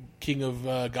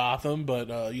of Gotham. But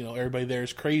everybody there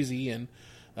is crazy, and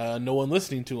no one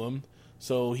listening to him.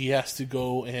 So he has to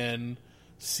go and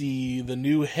see the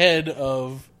new head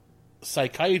of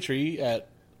psychiatry at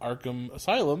Arkham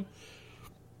Asylum,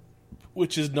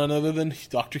 which is none other than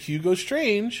Dr. Hugo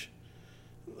Strange,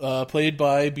 played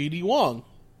by B.D. Wong,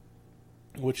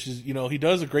 which is, he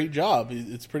does a great job.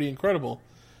 It's pretty incredible.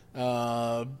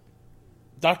 Dr.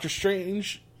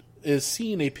 Strange is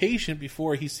seeing a patient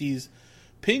before he sees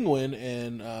Penguin,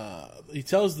 and he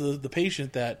tells the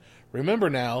patient that, remember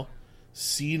now,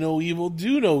 see no evil,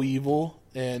 do no evil.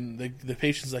 And the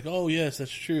patient's like, oh, yes,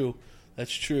 that's true.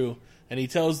 That's true. And he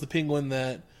tells the Penguin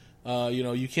that,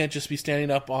 you can't just be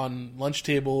standing up on lunch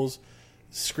tables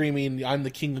screaming, I'm the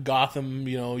king of Gotham,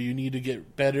 you need to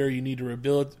get better, you need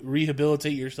to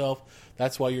rehabilitate yourself,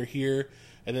 that's why you're here.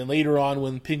 And then later on,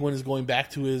 when Penguin is going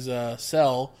back to his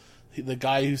cell, the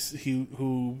guy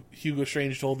who Hugo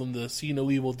Strange told him to see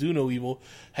no evil, do no evil,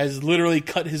 has literally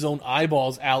cut his own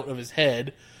eyeballs out of his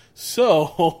head.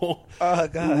 So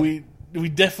we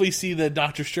definitely see that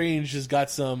Dr. Strange has got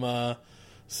some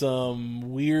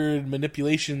weird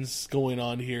manipulations going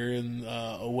on here in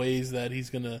ways that he's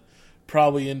going to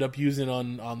probably end up using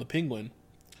on the Penguin.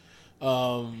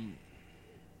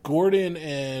 Gordon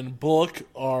and Bullock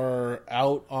are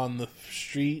out on the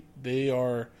street. They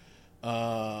are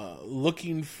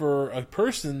looking for a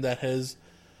person that has...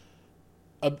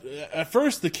 at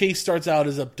first, the case starts out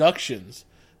as abductions,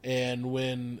 and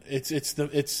when it's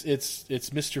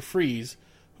Mr. Freeze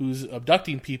who's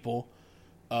abducting people.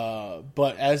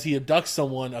 But as he abducts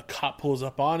someone, a cop pulls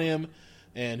up on him,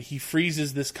 and he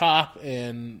freezes this cop,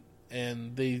 and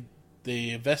they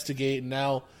investigate. And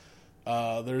now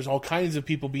there's all kinds of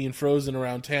people being frozen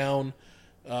around town.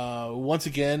 Once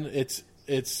again, it's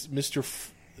Mr.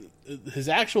 His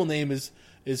actual name is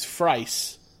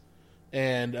Fries,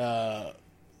 and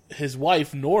his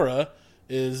wife Nora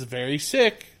is very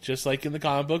sick, just like in the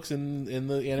comic books and in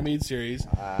the animated series.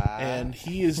 And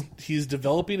he's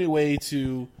developing a way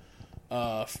to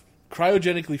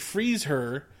cryogenically freeze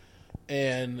her,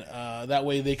 and that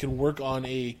way they can work on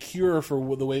a cure for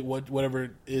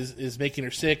whatever is making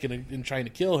her sick and trying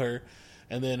to kill her.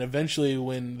 And then eventually,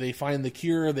 when they find the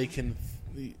cure, they can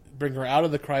bring her out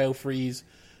of the cryo freeze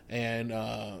and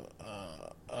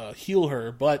heal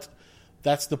her. But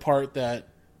that's the part that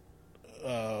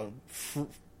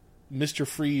Mr.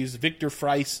 Freeze, Victor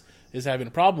Fries, is having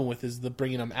a problem with, is the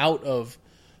bringing him out of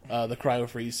the cryo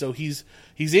freeze. So he's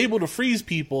able to freeze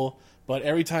people, but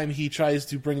every time he tries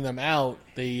to bring them out,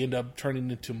 they end up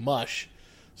turning into mush.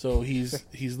 So he's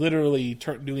literally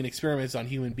doing experiments on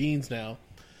human beings now.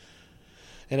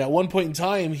 And at one point in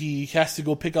time, he has to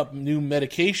go pick up new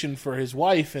medication for his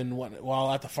wife, and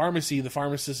while at the pharmacy, the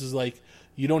pharmacist is like,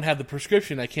 you don't have the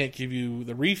prescription, I can't give you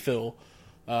the refill.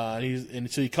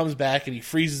 And so he comes back and he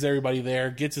freezes everybody there,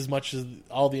 gets as much as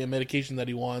all the medication that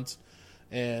he wants,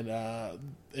 and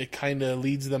it kind of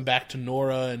leads them back to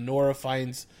Nora, and Nora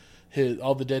finds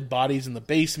all the dead bodies in the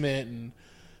basement and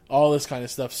all this kind of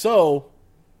stuff. So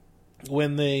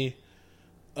when they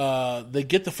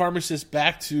get the pharmacist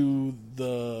back to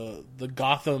the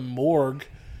Gotham morgue,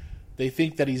 they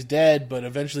think that he's dead, but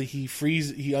eventually he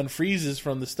unfreezes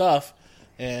from the stuff.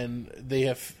 And they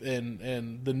have,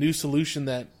 and the new solution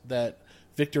that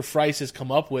Victor Fries has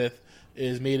come up with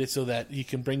is made it so that he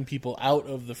can bring people out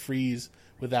of the freeze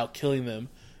without killing them,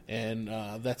 and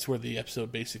that's where the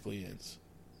episode basically ends.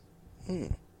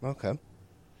 Okay.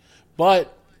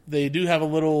 But they do have a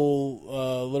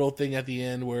little thing at the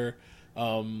end where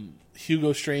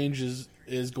Hugo Strange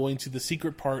is going to the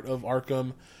secret part of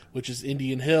Arkham which is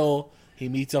Indian Hill. He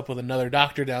meets up with another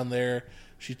doctor down there.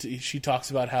 She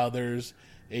talks about how there's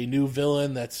a new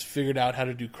villain that's figured out how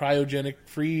to do cryogenic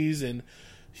freeze, and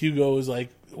Hugo is like,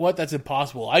 what? That's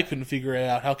impossible. I couldn't figure it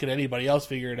out. How could anybody else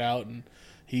figure it out? And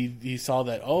he saw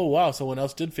that, oh, wow, someone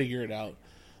else did figure it out.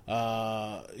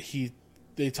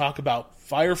 They talk about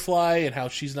Firefly and how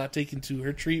she's not taking to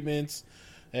her treatments,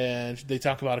 and they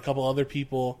talk about a couple other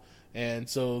people. And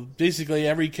so basically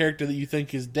every character that you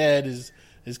think is dead is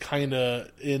kind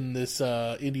of in this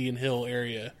Indian Hill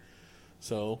area.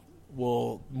 So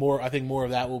I think more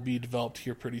of that will be developed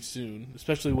here pretty soon,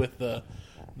 especially with the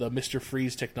Mr.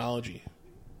 Freeze technology.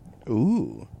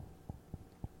 Ooh.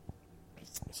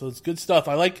 So it's good stuff.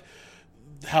 I like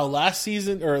how last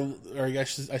season, or I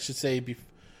should say,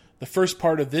 the first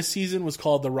part of this season was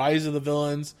called The Rise of the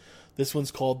Villains. This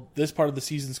part of the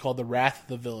season is called The Wrath of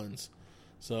the Villains.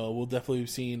 So we'll definitely be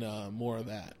seeing more of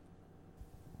that.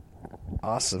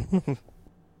 Awesome.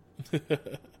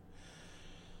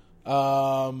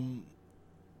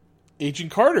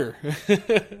 Agent Carter.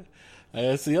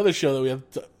 That's the other show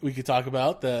that we could talk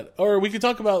about. Or we could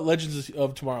talk about Legends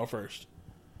of Tomorrow first.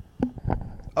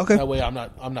 Okay. That way, I'm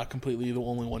not completely the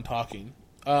only one talking.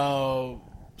 But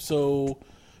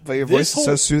your voice is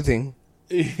so soothing.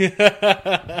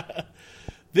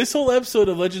 This whole episode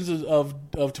of Legends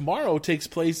of Tomorrow takes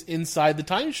place inside the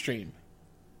time stream.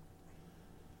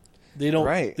 They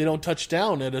don't touch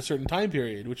down at a certain time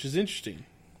period, which is interesting.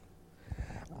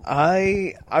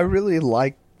 I really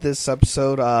liked this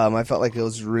episode. I felt like it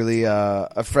was really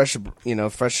a fresh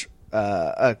breath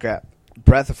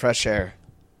of fresh air.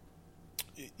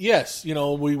 Yes,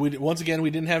 we once again we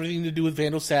didn't have anything to do with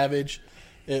Vandal Savage.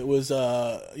 It was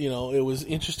it was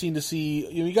interesting to see.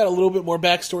 You got a little bit more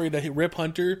backstory to Rip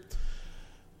Hunter,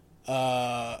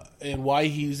 and why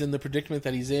he's in the predicament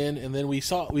that he's in, and then we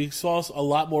saw a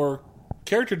lot more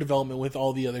character development with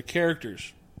all the other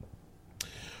characters.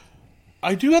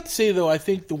 I do have to say, though, I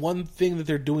think the one thing that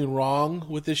they're doing wrong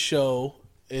with this show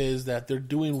is that they're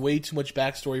doing way too much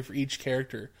backstory for each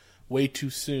character way too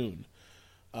soon.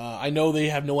 I know they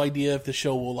have no idea if the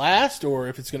show will last or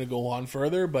if it's going to go on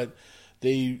further, but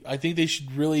I think they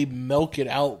should really milk it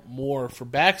out more for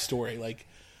backstory. Like,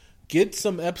 get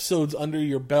some episodes under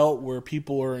your belt where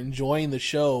people are enjoying the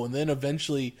show, and then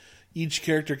eventually each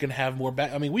character can have more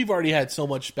back. I mean, we've already had so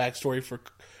much backstory for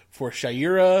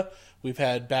Shayera. We've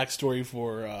had backstory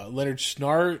for Leonard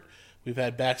Snart. We've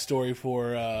had backstory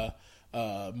for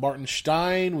Martin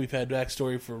Stein. We've had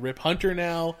backstory for Rip Hunter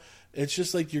now. It's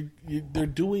just like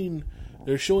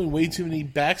they're showing way too many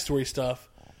backstory stuff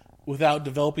without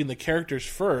developing the characters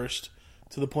first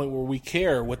to the point where we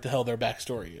care what the hell their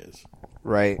backstory is.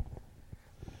 Right.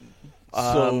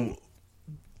 So,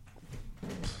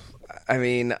 I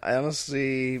mean,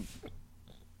 honestly,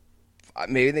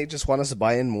 maybe they just want us to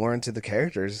buy in more into the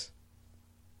characters.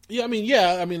 Yeah, I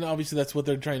mean, obviously that's what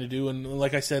they're trying to do, and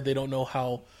like I said, they don't know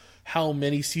how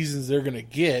many seasons they're going to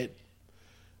get.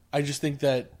 I just think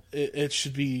that it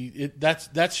should be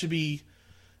that should be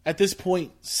at this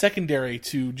point secondary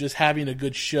to just having a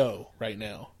good show right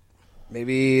now.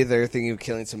 Maybe they're thinking of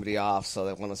killing somebody off, so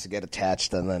they want us to get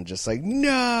attached, and then just like,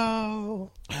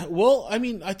 no. Well, I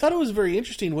mean, I thought it was very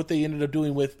interesting what they ended up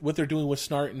doing with what they're doing with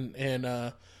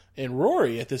Snart and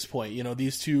Rory at this point.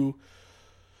 These two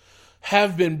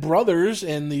have been brothers,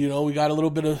 and we got a little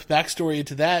bit of backstory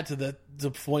into that to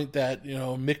the point that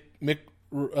Mick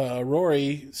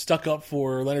Rory stuck up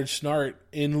for Leonard Snart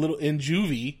in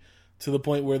juvie to the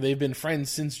point where they've been friends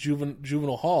since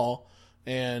juvenile hall,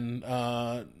 and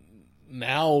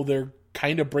now they're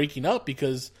kind of breaking up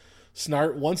because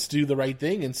Snart wants to do the right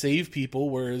thing and save people,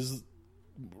 whereas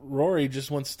Rory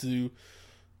just wants to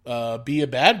be a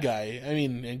bad guy. I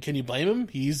mean, and can you blame him?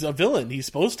 He's a villain. He's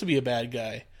supposed to be a bad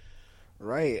guy.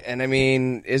 Right, and I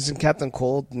mean, isn't Captain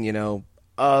Cold,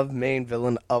 a main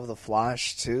villain of the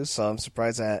Flash too? So I'm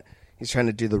surprised that he's trying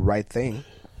to do the right thing.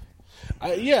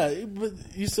 Yeah, but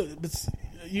you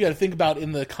got to think about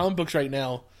in the comic books right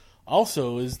now.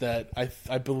 Also, is that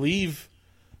I believe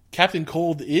Captain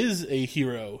Cold is a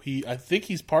hero. I think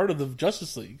he's part of the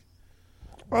Justice League.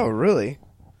 Oh, really?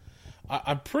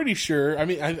 I'm pretty sure. I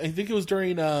mean, I think it was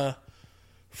during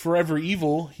Forever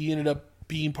Evil. He ended up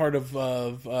being part of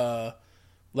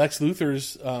Lex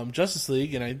Luthor's Justice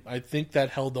League, and I think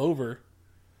that held over.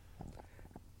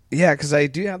 Yeah, because I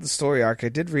do have the story arc. I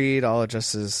did read all of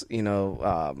Justice,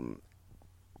 all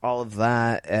of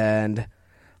that, and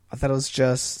I thought it was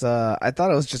just going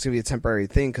to be a temporary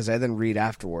thing because I didn't read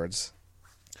afterwards.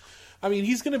 I mean,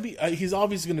 he's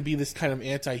obviously going to be this kind of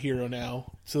anti-hero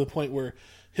now, to the point where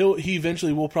he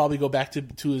eventually will probably go back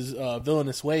to his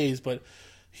villainous ways, but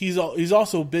he's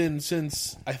also been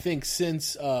since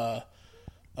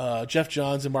Jeff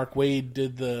Johns and Mark Waid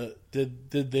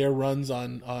did their runs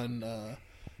on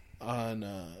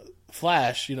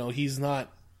Flash. You know, he's not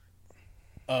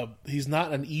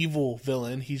an evil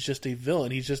villain. He's just a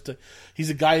villain. He's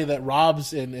a guy that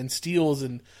robs and steals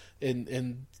and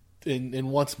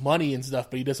wants money and stuff,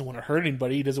 but he doesn't want to hurt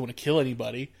anybody. He doesn't want to kill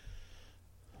anybody.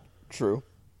 True.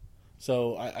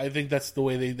 So I think that's the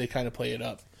way they kind of play it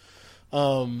up.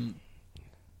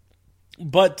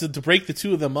 But to break the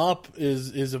two of them up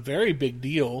is a very big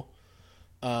deal,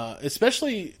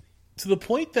 especially to the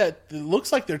point that it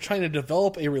looks like they're trying to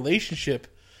develop a relationship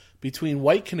between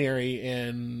White Canary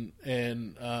and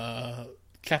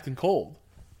Captain Cold.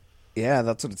 Yeah,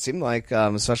 that's what it seemed like,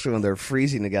 especially when they're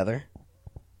freezing together.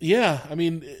 Yeah, I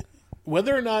mean,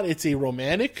 whether or not it's a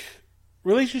romantic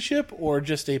relationship or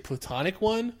just a platonic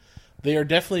one, they are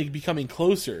definitely becoming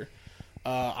closer.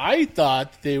 I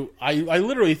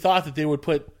literally thought that they would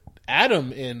put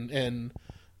Adam and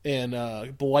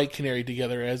White Canary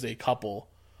together as a couple,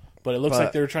 but it looks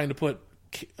like they're trying to put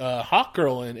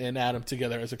Hawkgirl and Adam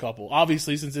together as a couple.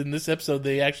 Obviously, since in this episode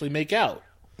they actually make out.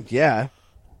 Yeah.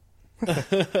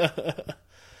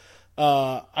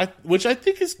 Which I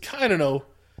think is, I don't know.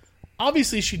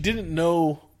 Obviously, she didn't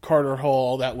know Carter Hall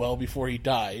all that well before he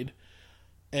died,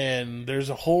 and there's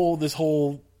this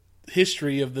whole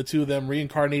history of the two of them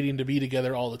reincarnating to be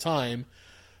together all the time.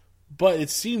 But it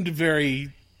seemed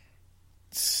very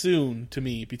soon to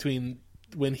me, between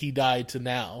when he died to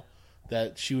now,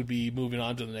 that she would be moving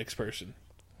on to the next person.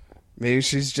 Maybe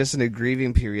she's just in a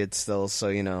grieving period still, so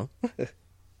you know.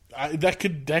 That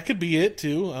could be it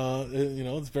too. You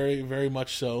know, it's very, very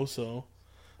much so. So,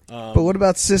 but what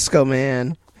about Cisco,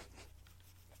 man?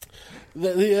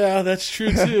 Yeah, that's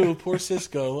true too. Poor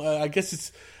Cisco. I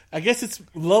guess it's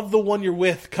love the one you're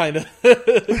with kind of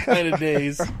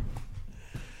days.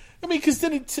 I mean, because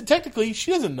then technically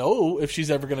she doesn't know if she's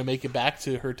ever going to make it back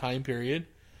to her time period.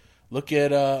 Look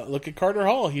at Carter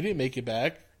Hall. He didn't make it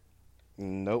back.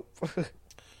 Nope.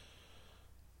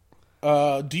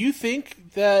 Do you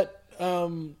think that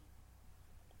Leonard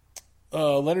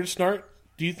Snart?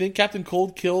 Do you think Captain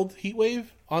Cold killed Heatwave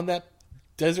on that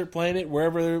desert planet,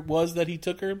 wherever it was that he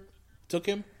took him?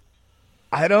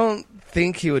 I don't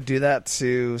think he would do that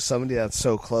to somebody that's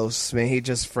so close. I mean, he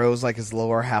just froze like his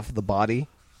lower half of the body.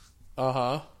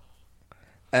 And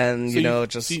so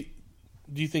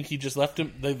do you think he just left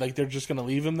him? Like they're just going to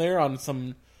leave him there on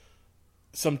some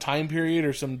time period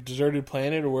or some deserted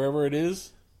planet or wherever it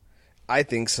is? I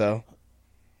think so.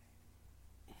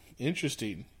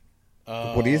 Interesting.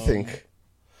 What do you think?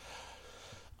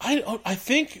 I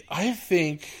think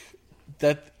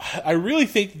that I really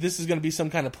think this is going to be some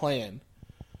kind of plan,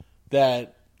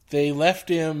 that they left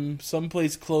him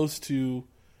someplace close to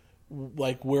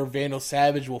like where Vandal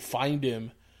Savage will find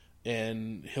him,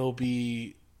 and he'll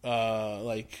be Vandal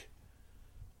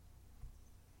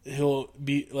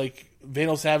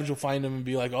Savage will find him and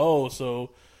be like, oh,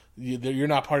 so you're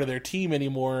not part of their team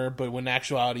anymore, but when in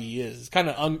actuality he is. It's kind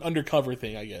of undercover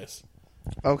thing, I guess.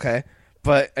 Okay.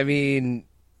 But, I mean,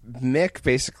 Mick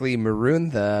basically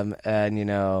marooned them and,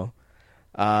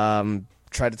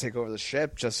 tried to take over the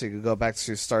ship just so he could go back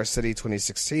to Star City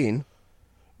 2016.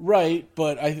 Right,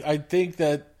 but I think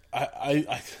that,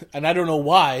 I and I don't know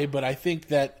why, but I think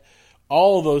that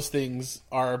all of those things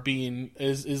are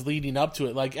is leading up to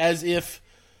it. Like, as if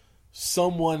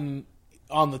someone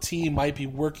on the team might be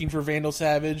working for Vandal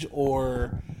Savage,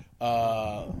 or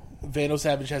Vandal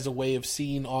Savage has a way of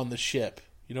seeing on the ship.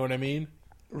 You know what I mean?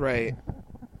 Right.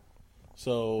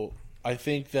 So I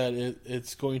think that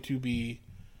it's going to be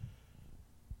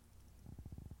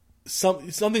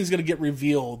something's going to get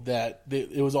revealed that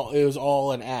it was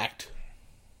all an act.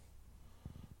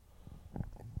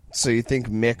 So you think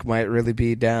Mick might really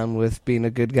be down with being a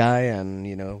good guy, and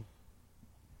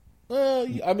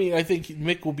I mean, I think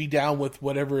Mick will be down with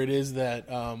whatever it is that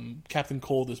Captain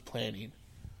Cold is planning.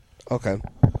 Okay.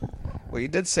 Well, you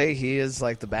did say he is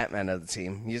like the Batman of the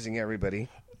team, using everybody.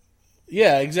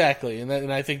 Yeah, exactly,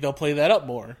 and I think they'll play that up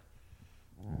more.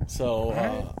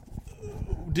 So,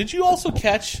 did you also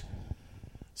catch?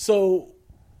 So,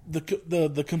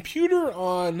 the computer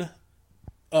on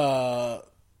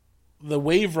the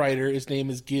Wave Rider, his name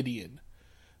is Gideon.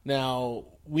 Now,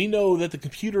 we know that the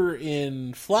computer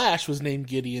in Flash was named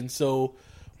Gideon, so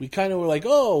we kind of were like,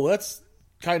 oh, that's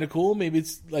kind of cool. Maybe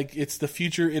it's the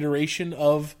future iteration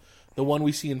of the one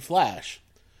we see in Flash.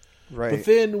 Right. But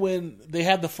then when they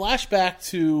have the flashback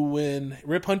to when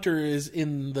Rip Hunter is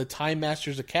in the Time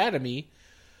Masters Academy,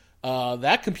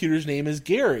 that computer's name is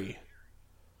Gary.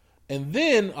 And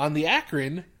then on the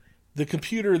Akron, the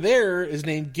computer there is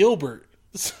named Gilbert.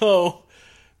 So,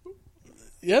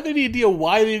 you have any idea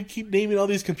why they keep naming all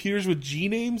these computers with G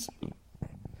names?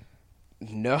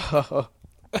 No.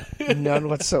 None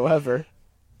whatsoever.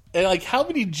 And, like, how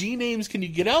many G names can you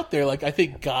get out there? Like, I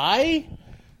think Guy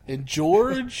and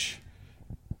George.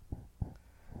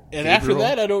 And Gabriel.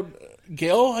 after that,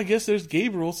 Gail, I guess there's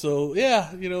Gabriel. So, yeah,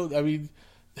 I mean,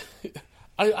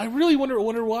 I really wonder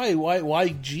why. Why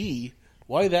G?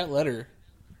 Why that letter?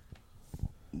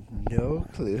 No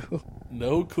clue.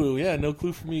 No clue. Yeah, no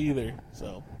clue for me either.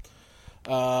 So,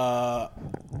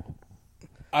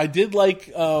 I did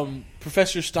like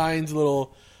Professor Stein's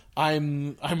little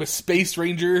 "I'm a space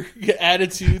ranger"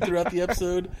 attitude throughout the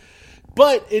episode,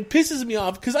 but it pisses me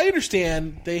off because I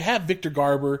understand they have Victor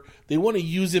Garber. They want to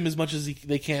use him as much as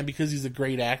they can because he's a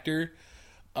great actor.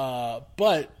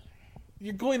 But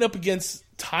you're going up against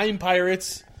time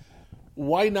pirates.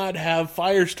 Why not have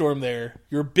Firestorm there?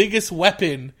 Your biggest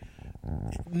weapon,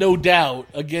 no doubt,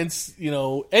 against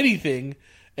anything.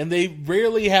 And they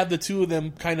rarely have the two of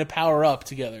them kind of power up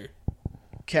together.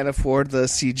 Can't afford the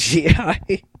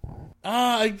CGI.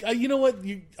 You know what?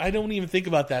 I don't even think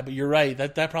about that, but you're right.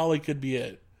 That probably could be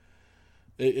it.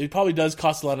 It probably does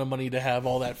cost a lot of money to have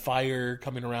all that fire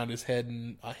coming around his head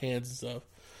and hands and stuff.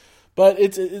 But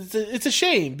it's a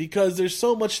shame because there's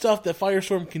so much stuff that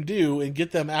Firestorm can do and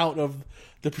get them out of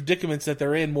the predicaments that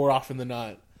they're in more often than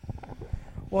not.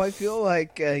 Well, I feel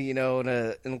like, in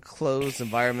an enclosed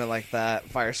environment like that,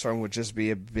 Firestorm would just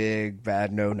be a big,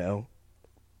 bad no-no.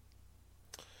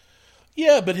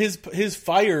 Yeah, but his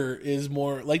fire is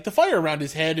more... Like, the fire around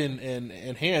his head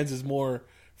and hands is more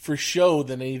for show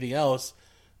than anything else.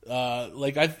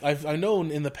 Like, I've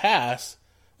known in the past...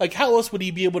 Like, how else would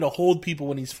he be able to hold people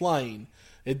when he's flying?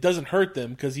 It doesn't hurt them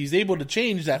because he's able to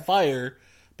change that fire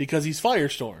because he's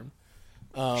Firestorm.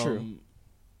 True.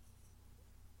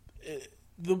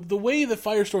 The way that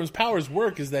Firestorm's powers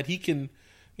work is that he can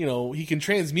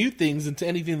transmute things into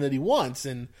anything that he wants,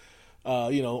 and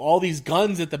all these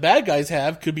guns that the bad guys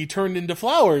have could be turned into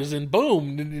flowers, and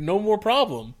boom, no more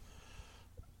problem.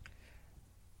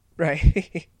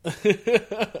 Right.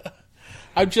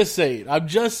 I'm just saying.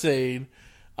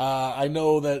 I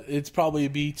know that it's probably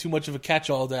be too much of a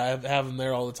catch-all to have him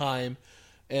there all the time,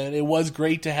 and it was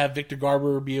great to have Victor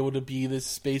Garber be able to be this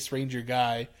Space Ranger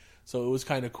guy, so it was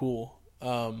kind of cool.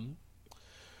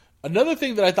 Another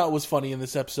thing that I thought was funny in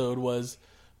this episode was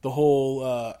the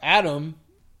whole Adam,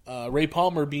 Ray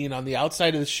Palmer being on the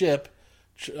outside of the ship,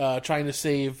 trying to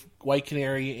save White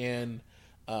Canary and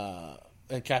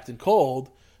Captain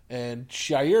Cold, and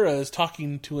Shira is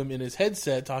talking to him in his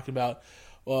headset, talking about,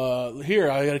 here,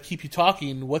 I got to keep you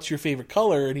talking. What's your favorite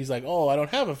color? And he's like, oh, I don't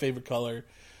have a favorite color.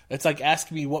 It's like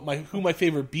asking me who my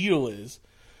favorite Beatle is.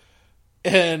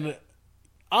 And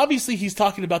obviously he's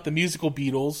talking about the musical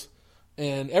Beatles,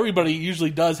 and everybody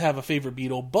usually does have a favorite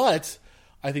Beatle, but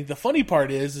I think the funny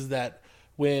part is that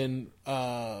when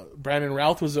Brandon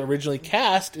Routh was originally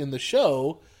cast in the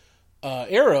show,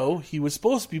 Arrow, he was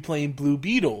supposed to be playing Blue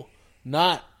Beetle,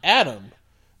 not Adam,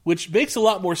 which makes a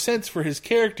lot more sense for his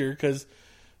character, because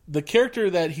the character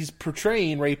that he's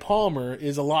portraying, Ray Palmer,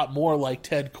 is a lot more like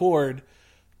Ted Cord,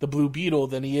 the Blue Beetle,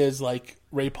 than he is like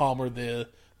Ray Palmer, the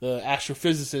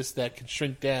astrophysicist that can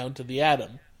shrink down to the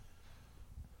atom.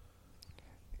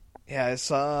 Yeah, I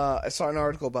saw an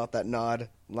article about that nod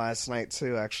last night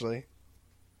too, actually.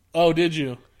 Oh, did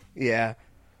you? Yeah.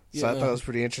 So I thought it was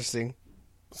pretty interesting.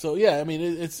 So yeah, I mean,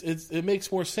 it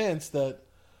makes more sense that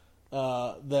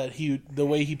the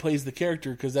way he plays the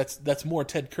character, because that's more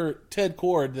Ted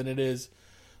Cord than it is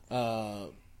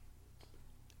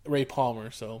Ray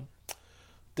Palmer. So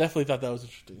definitely thought that was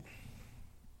interesting.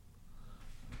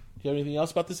 Do you have anything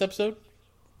else about this episode?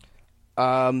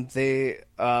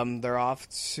 They're off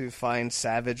to find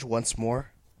Savage once more,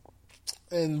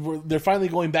 and they're finally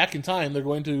going back in time. They're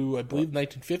going to, I believe,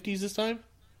 1950s this time.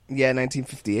 Yeah,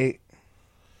 1958.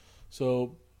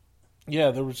 So,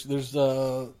 yeah, there's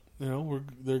they're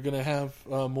gonna have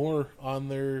more on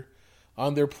their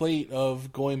plate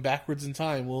of going backwards in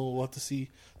time. We'll have to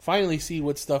finally see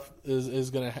what stuff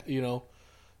is gonna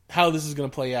how this is gonna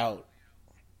play out.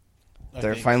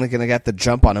 They're finally gonna get the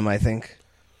jump on him, I think.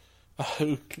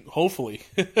 Hopefully.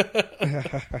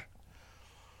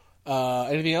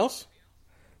 Anything else?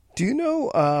 Do you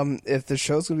know if the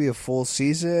show's going to be a full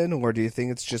season, or do you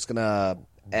think it's just going to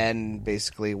end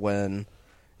basically when,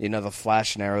 the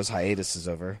Flash and Arrow's hiatus is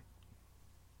over?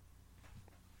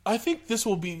 I think this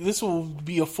will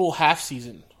be a full half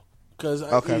season, because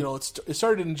it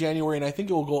started in January, and I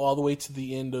think it will go all the way to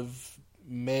the end of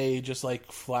May, just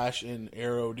like Flash and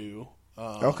Arrow do.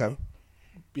 Okay.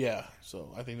 Yeah,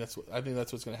 so I think that's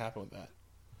what's going to happen with that.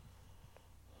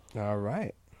 All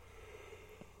right.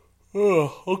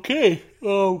 Oh, okay.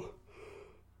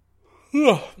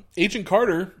 Agent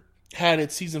Carter had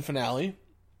its season finale,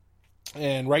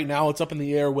 and right now it's up in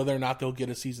the air whether or not they'll get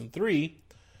a season 3.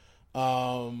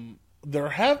 There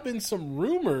have been some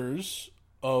rumors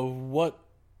of what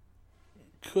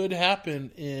could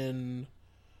happen in,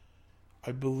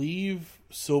 I believe,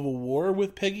 Civil War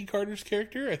with Peggy Carter's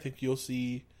character. I think you'll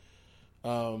see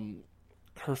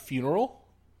her funeral,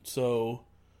 so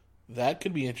that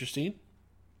could be interesting.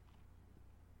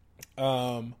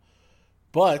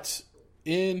 But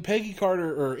in Peggy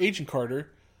Carter or Agent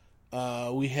Carter,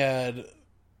 we had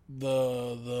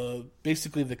the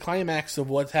basically the climax of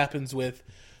what happens with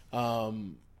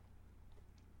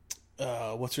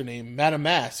what's her name, Madame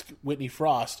Mask, Whitney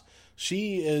Frost.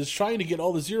 She is trying to get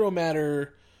all the zero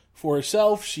matter for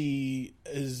herself. She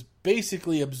has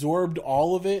basically absorbed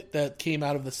all of it that came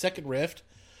out of the second rift,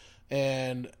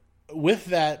 and with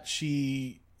that,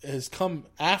 she has come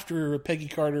after Peggy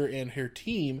Carter and her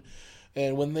team.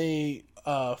 And when they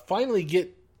finally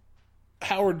get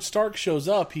Howard Stark shows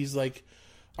up, he's like,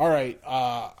 "All right,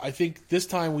 I think this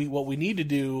time what we need to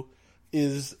do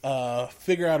is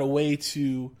figure out a way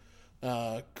to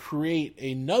create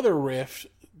another rift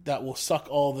that will suck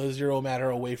all the zero matter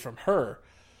away from her."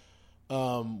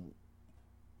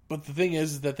 But the thing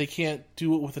is that they can't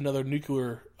do it with another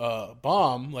nuclear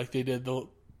bomb like they did the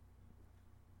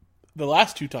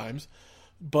last 2 times.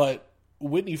 But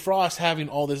Whitney Frost having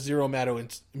all this zero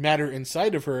matter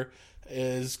inside of her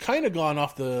is kind of gone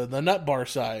off the nut bar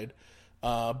side.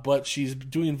 But she's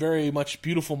doing very much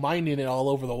beautiful minding it all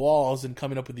over the walls and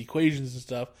coming up with equations and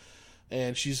stuff.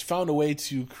 And she's found a way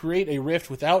to create a rift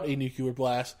without a nuclear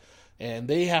blast. And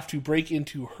they have to break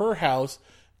into her house,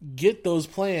 get those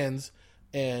plans,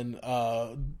 and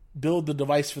build the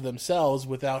device for themselves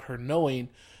without her knowing.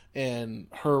 And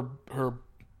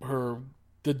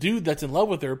the dude that's in love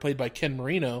with her, played by Ken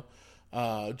Marino,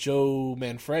 Joe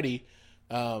Manfredi,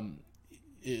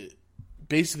 it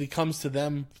basically comes to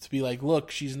them to be like, look,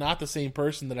 she's not the same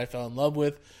person that I fell in love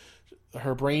with.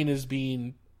 Her brain is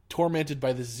being tormented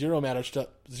by this zero matter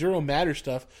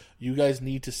stuff. You guys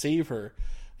need to save her.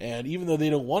 And even though they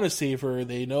don't want to save her,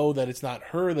 they know that it's not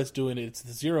her that's doing it, it's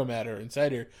the zero matter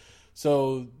inside her.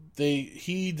 So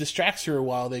he distracts her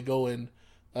while they go and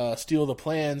steal the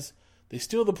plans. They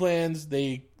steal the plans.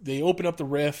 They open up the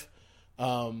rift.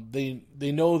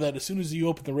 They know that as soon as you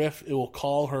open the rift, it will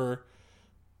call her,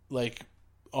 like,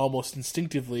 almost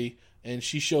instinctively, and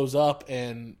she shows up,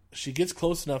 and she gets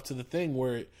close enough to the thing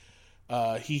where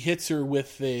he hits her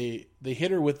with they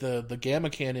hit her with the gamma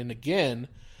cannon again,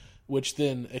 which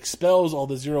then expels all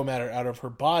the zero matter out of her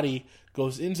body,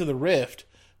 goes into the rift,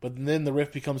 but then the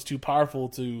rift becomes too powerful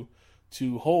to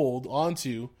hold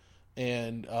onto,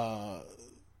 and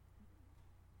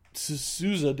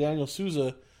Daniel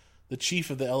Souza, the chief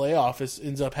of the LA office,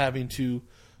 ends up having to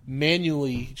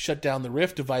manually shut down the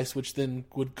rift device, which then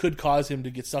could cause him to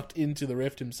get sucked into the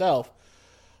rift himself.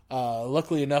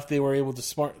 Luckily enough, they were able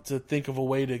to think of a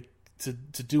way to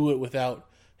do it without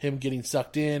him getting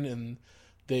sucked in, and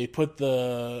they put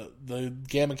the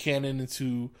gamma cannon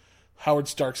into Howard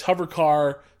Stark's hover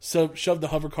car, shoved the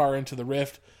hover car into the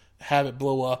rift, have it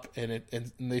blow up, and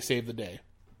they save the day.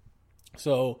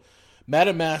 So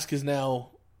Madame Mask is now,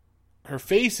 her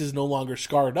face is no longer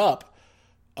scarred up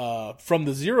from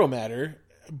the zero matter,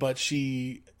 but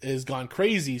she has gone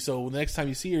crazy. So the next time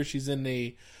you see her, she's in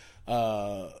a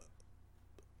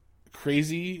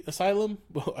crazy asylum.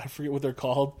 I forget what they're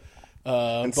called.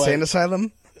 Insane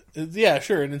asylum? Yeah,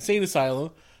 sure, an insane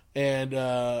asylum. And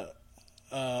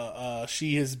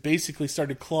she has basically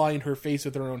started clawing her face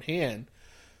with her own hand.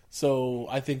 So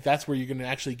I think that's where you're going to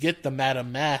actually get the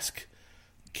Madame Mask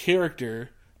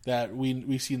character that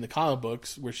we see in the comic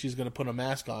books, where she's going to put a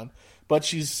mask on. But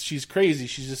she's crazy.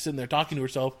 She's just sitting there talking to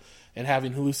herself and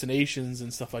having hallucinations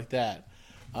and stuff like that.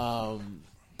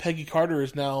 Peggy Carter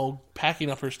is now packing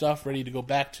up her stuff, ready to go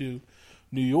back to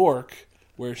New York,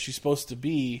 where she's supposed to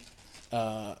be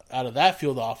out of that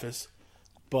field office.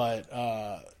 But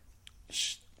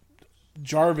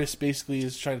Jarvis basically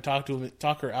is trying to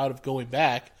talk her out of going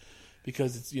back,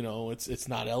 because it's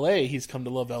not L.A. He's come to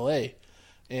love L.A.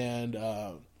 And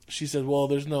she said, well,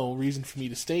 there's no reason for me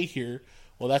to stay here.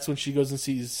 Well, that's when she goes and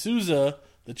sees Souza,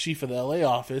 the chief of the L.A.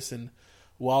 office, and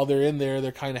while they're in there,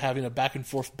 they're kind of having a back and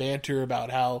forth banter about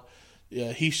how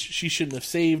she shouldn't have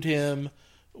saved him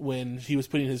when he was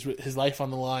putting his life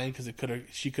on the line, because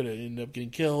she could have ended up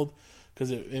getting killed,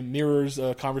 because it mirrors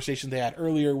a conversation they had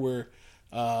earlier where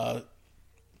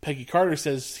Peggy Carter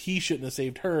says he shouldn't have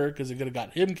saved her because it could have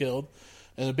got him killed.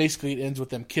 and basically it ends with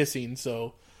them kissing.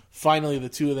 So finally, the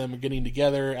two of them are getting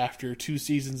together after 2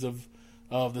 seasons of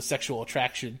the sexual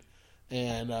attraction,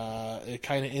 and it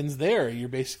kind of ends there. You're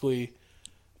basically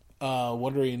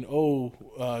wondering,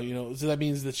 so that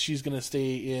means that she's going to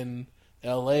stay in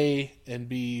L.A. and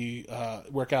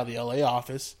work out of the L.A.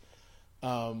 office,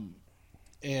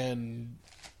 and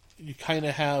you kind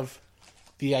of have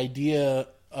the idea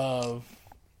of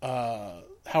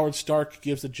Howard Stark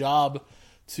gives a job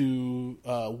to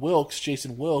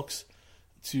Jason Wilkes,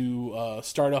 to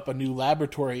start up a new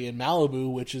laboratory in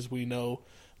Malibu, which, as we know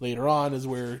later on, is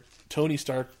where Tony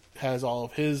Stark has all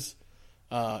of his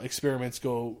experiments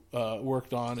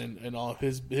worked on, and all of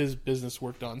his business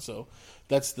worked on. So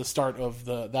that's the start of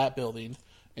that building.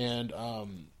 And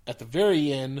at the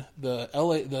very end,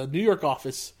 the New York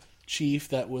office chief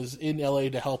that was in LA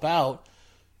to help out,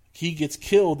 he gets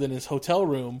killed in his hotel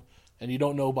room, and you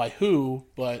don't know by who,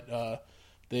 but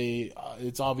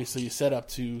it's obviously set up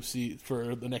to see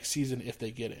for the next season if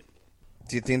they get it.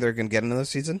 Do you think they're going to get another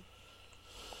season?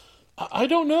 I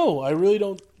don't know. I really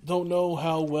don't know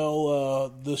how well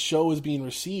the show is being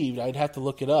received. I'd have to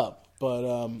look it up,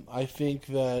 but I think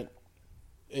that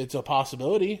it's a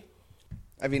possibility.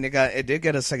 I mean, it did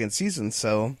get a second season,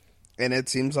 so, and it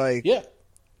seems like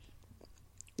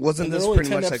wasn't this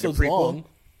pretty much like a prequel? Long.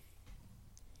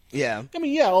 Yeah. I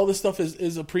mean, all this stuff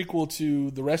is a prequel to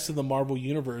the rest of the Marvel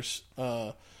Universe,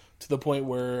 to the point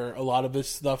where a lot of this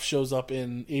stuff shows up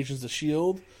in Agents of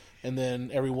S.H.I.E.L.D., and then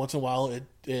every once in a while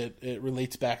it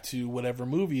relates back to whatever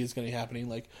movie is going to be happening.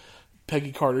 Like,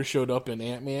 Peggy Carter showed up in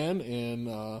Ant-Man,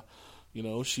 and,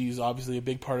 she's obviously a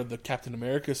big part of the Captain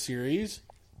America series.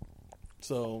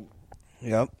 So,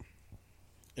 yep.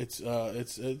 It's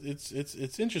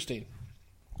interesting.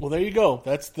 Well, there you go.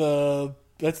 That's the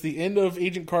end of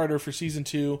Agent Carter for season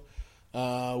 2.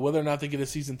 Whether or not they get a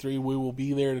season 3, we will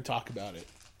be there to talk about it.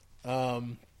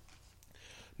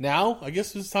 Now, I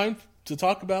guess it's time to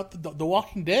talk about the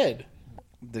Walking Dead.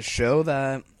 The show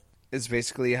that is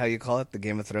basically how you call it, the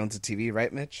Game of Thrones of TV,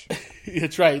 right, Mitch?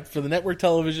 That's right. For the network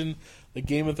television, the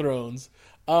Game of Thrones.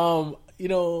 Another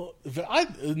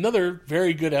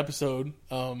very good episode.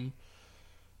 I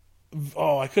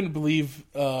couldn't believe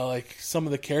some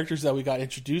of the characters that we got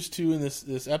introduced to in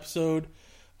this episode.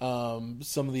 Some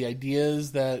of the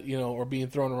ideas that are being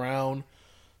thrown around.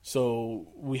 So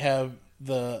we have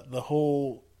the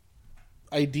whole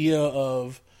idea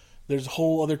of there's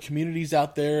whole other communities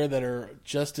out there that are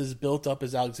just as built up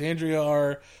as Alexandria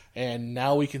are, and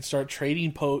now we can start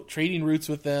trading routes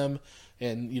with them.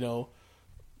 And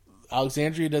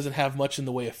Alexandria doesn't have much in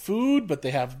the way of food, but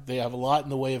they have a lot in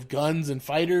the way of guns and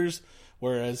fighters,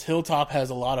 whereas Hilltop has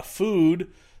a lot of food,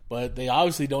 but they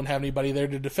obviously don't have anybody there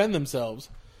to defend themselves.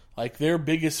 Like, their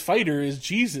biggest fighter is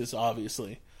Jesus,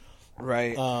 obviously.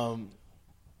 Right.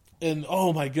 And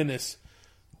oh my goodness,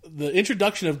 the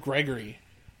introduction of Gregory,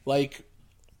 like,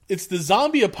 it's the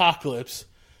zombie apocalypse,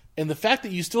 and the fact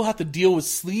that you still have to deal with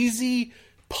sleazy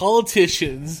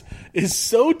politicians is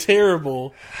so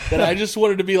terrible that I just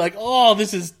wanted to be like, oh,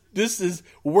 this is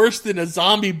worse than a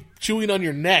zombie chewing on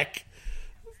your neck.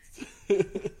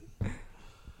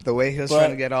 The way he was trying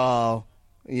to get all,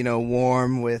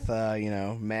 warm with,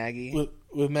 Maggie.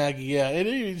 With Maggie, yeah.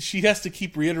 And she has to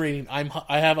keep reiterating,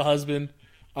 I have a husband,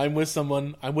 I'm with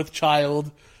someone, I'm with child,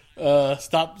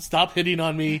 stop hitting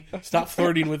on me, stop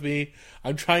flirting with me,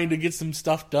 I'm trying to get some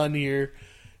stuff done here.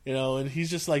 And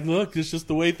he's just like, look, it's just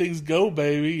the way things go,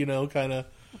 baby, kind of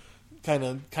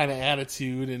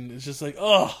attitude, and it's just like,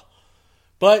 oh.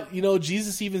 But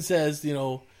Jesus even says,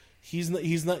 he's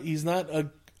not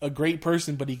a great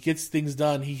person, but he gets things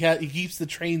done. He keeps the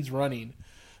trains running,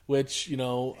 which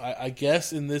I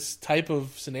guess in this type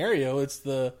of scenario, it's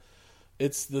the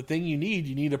thing you need.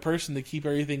 You need a person to keep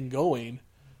everything going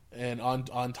and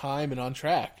on time and on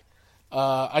track.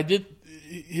 I did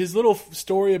his little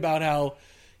story about how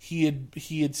he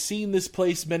had seen this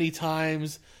place many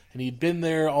times and he'd been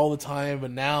there all the time,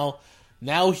 but now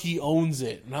he owns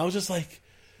it. And I was just like,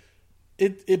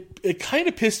 it kind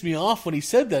of pissed me off when he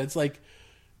said that. It's like,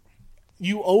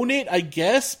 you own it, I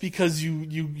guess, because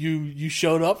you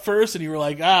showed up first and you were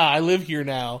like, I live here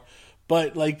now.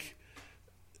 But like,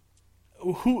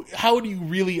 how do you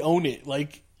really own it?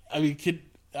 Like, I mean,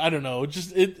 I don't know.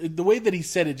 Just the way that he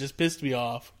said it just pissed me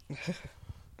off.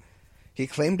 He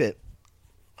claimed it.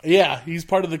 Yeah, he's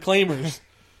part of the claimers.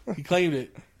 He claimed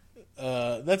it.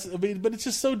 But it's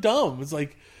just so dumb. It's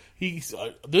like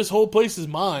this whole place is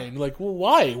mine. Like, well,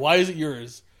 why? Why is it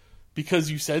yours?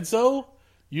 Because you said so?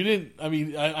 You didn't. I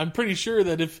mean, I'm pretty sure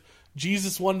that if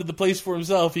Jesus wanted the place for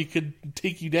himself, he could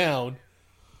take you down.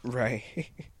 Right.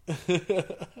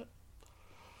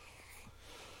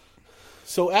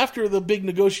 So after the big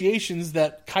negotiations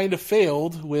that kind of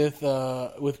failed with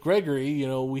Gregory,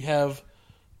 we have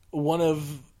one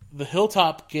of the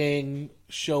Hilltop gang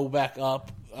show back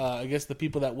up. I guess the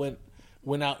people that went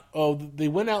out. Oh, they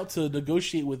went out to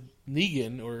negotiate with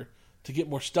Negan or to get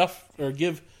more stuff or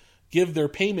give their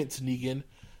payment to Negan.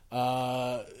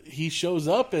 He shows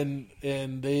up and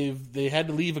they had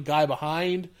to leave a guy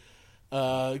behind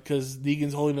because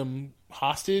Negan's holding him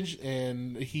hostage,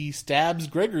 and he stabs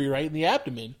Gregory right in the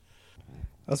abdomen.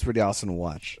 That's pretty awesome to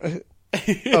watch.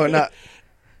 Oh, not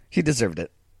he deserved it.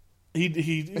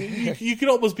 You could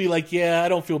almost be like, yeah, I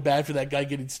don't feel bad for that guy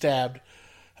getting stabbed.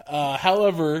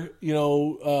 However,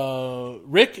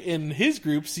 Rick and his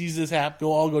group sees this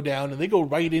all go down, and they go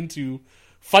right into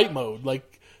fight mode.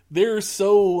 Like, they're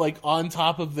so like on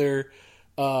top of their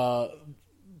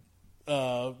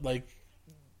like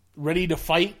ready to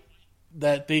fight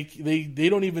that they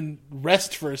don't even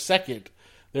rest for a second.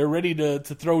 They're ready to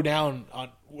throw down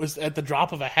at the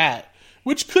drop of a hat,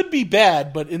 which could be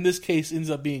bad, but in this case ends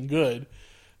up being good.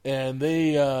 And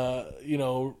they,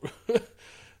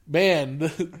 man,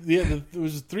 there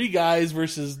was 3 guys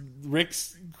versus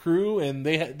Rick's crew, and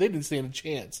they didn't stand a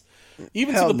chance.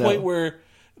 Even to the point where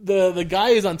the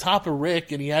guy is on top of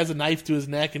Rick, and he has a knife to his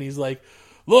neck, and he's like,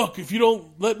 "Look, if you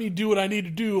don't let me do what I need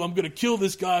to do, I'm going to kill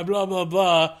this guy, blah, blah,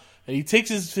 blah." And he takes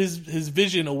his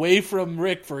vision away from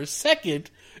Rick for a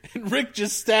second, and Rick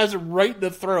just stabs him right in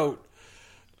the throat.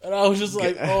 And I was just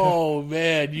like, oh,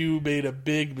 man, you made a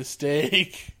big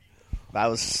mistake. That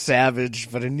was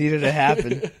savage, but it needed to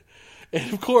happen.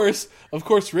 And of course,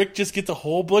 Rick just gets a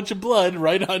whole bunch of blood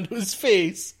right onto his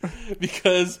face,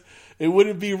 because it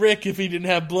wouldn't be Rick if he didn't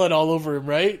have blood all over him,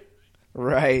 right?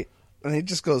 Right. And he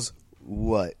just goes,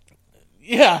 "What?"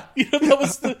 Yeah, that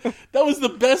was the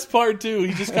best part too.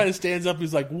 He just kind of stands up.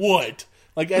 He's like, "What?"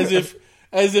 Like as if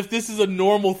this is a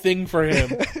normal thing for him,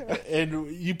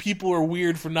 and you people are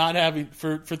weird for not having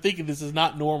for thinking this is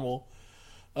not normal.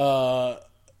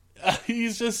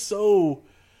 He's just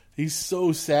he's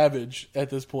so savage at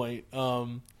this point.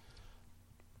 But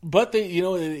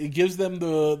it gives them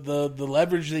the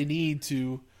leverage they need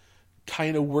to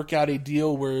kind of work out a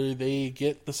deal where they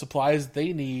get the supplies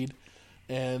they need.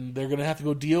 And they're gonna have to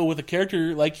go deal with a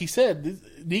character, like he said.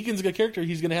 Negan's a character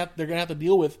they're gonna have to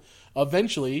deal with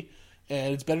eventually,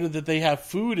 and it's better that they have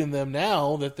food in them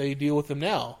now that they deal with them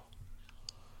now.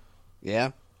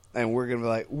 Yeah, and we're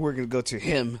gonna go to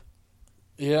him.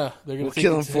 Yeah, they're gonna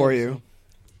kill him for you.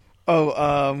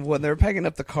 Oh, when they're packing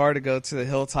up the car to go to the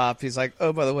Hilltop, he's like,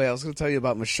 "Oh, by the way, I was gonna tell you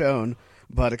about Michonne,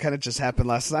 but it kind of just happened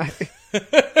last night."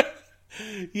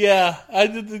 Yeah, I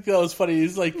did think that was funny.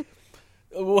 He's like,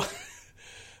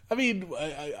 I mean,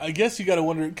 I guess you got to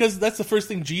wonder, because that's the first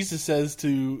thing Jesus says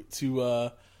to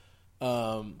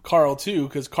Carl too.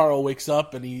 Because Carl wakes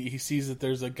up and he sees that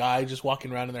there's a guy just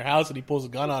walking around in their house, and he pulls a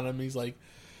gun on him. And he's like,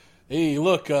 "Hey,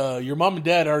 look, your mom and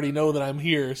dad already know that I'm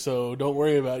here, so don't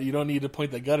worry about it. You don't need to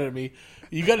point that gun at me."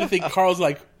 You got to think Carl's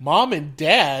like, "Mom and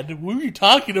dad? What are you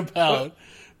talking about?"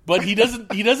 But he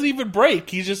doesn't even break.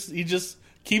 He just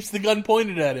keeps the gun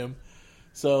pointed at him.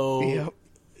 So. Yep.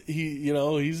 He's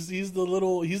the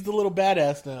little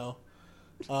badass now,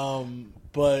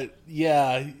 but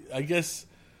yeah, I guess.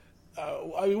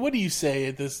 I mean, what do you say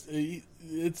at this?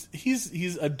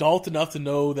 He's adult enough to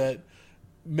know that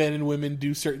men and women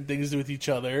do certain things with each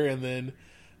other, and then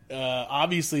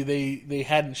obviously they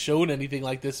hadn't shown anything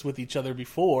like this with each other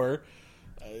before.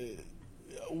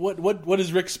 What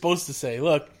is Rick supposed to say?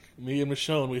 Look, me and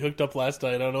Michonne, we hooked up last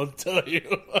night. I don't know what to tell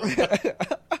you.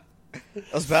 That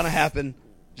was bound to happen.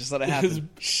 Just let it happen.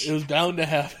 It was bound to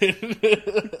happen.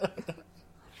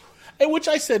 And which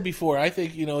I said before, I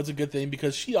think it's a good thing,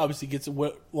 because she obviously gets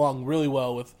along really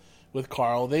well with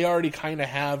Carl. They already kind of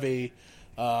have a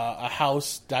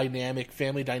house dynamic,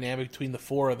 family dynamic between the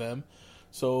 4 of them.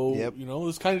 So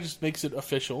this kind of just makes it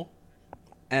official.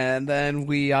 And then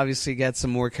we obviously get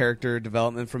some more character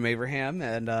development from Abraham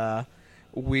and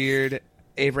weird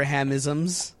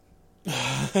Abrahamisms.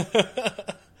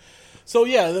 So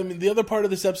yeah, I mean, the other part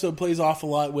of this episode plays off a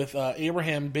lot with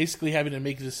Abraham basically having to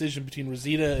make a decision between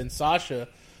Rosita and Sasha,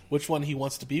 which one he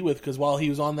wants to be with. Because while he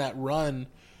was on that run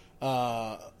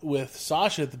with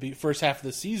Sasha at the first half of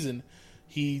the season,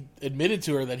 he admitted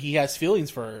to her that he has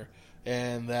feelings for her,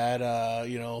 and that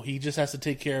he just has to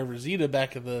take care of Rosita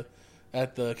back at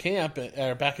the camp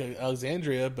or back at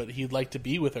Alexandria, but he'd like to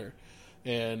be with her.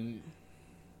 And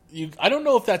I don't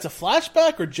know if that's a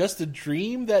flashback or just a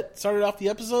dream that started off the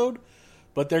episode.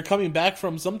 But they're coming back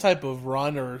from some type of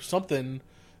run or something,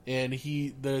 and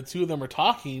the 2 of them are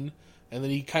talking, and then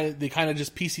they kind of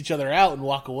just piece each other out and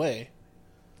walk away.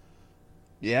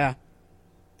 Yeah,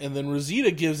 And then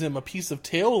Rosita gives him a piece of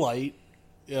tail light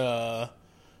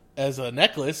as a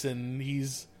necklace, and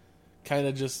he's kind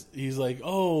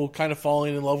of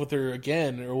falling in love with her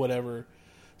again or whatever.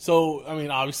 So, I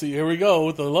mean, obviously, here we go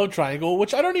with the love triangle,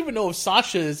 which I don't even know if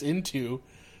Sasha is into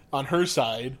on her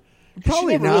side.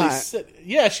 Probably not.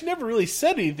 She never really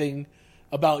said anything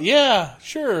about,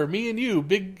 sure, me and you,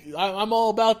 I'm all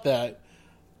about that.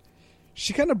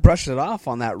 She kind of brushed it off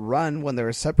on that run when they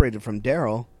were separated from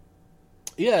Daryl.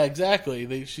 Yeah,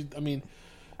 exactly.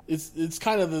 It's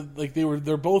kind of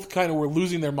they're both kind of were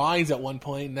losing their minds at one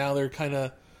point. Now they're kind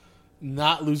of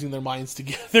not losing their minds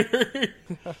together.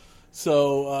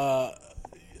 So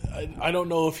I don't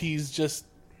know if he's just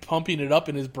pumping it up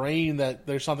in his brain that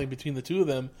there's something between the two of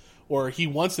them, or he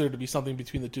wants there to be something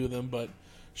between the two of them, but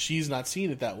she's not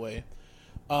seeing it that way.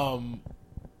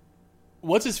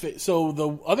 What's his face? So the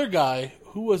other guy,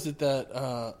 who was it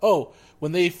that?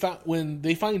 When they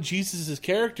find Jesus's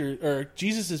character or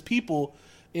Jesus's people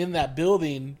in that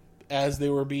building as they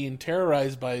were being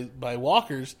terrorized by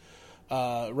walkers,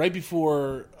 right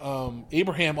before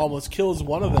Abraham almost kills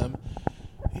one of them,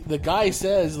 the guy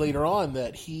says later on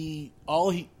that he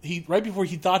right before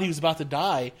he thought he was about to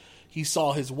die, he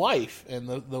saw his wife and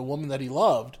the woman that he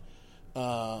loved.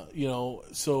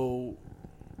 So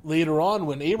later on,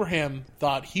 when Abraham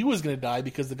thought he was going to die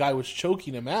because the guy was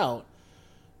choking him out,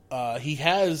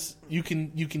 you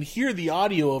can hear the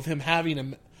audio of him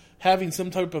having some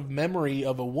type of memory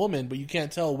of a woman, but you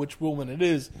can't tell which woman it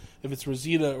is, if it's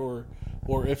Rosita or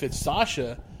if it's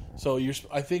Sasha. So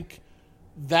I think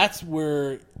that's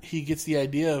where he gets the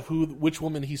idea of which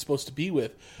woman he's supposed to be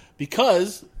with,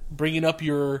 because bringing up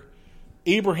your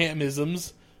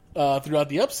Abrahamisms throughout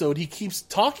the episode, he keeps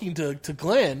talking to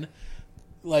Glenn,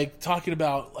 talking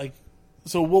about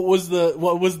So what was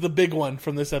the big one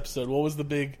from this episode? What was the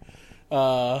big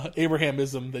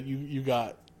Abrahamism that you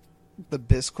got? The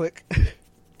Bisquick.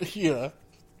 Yeah.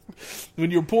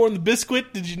 When you were pouring the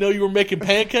biscuit, did you know you were making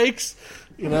pancakes?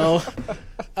 The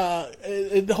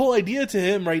whole idea to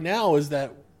him right now is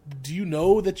that, do you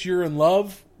know that you're in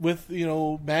love with,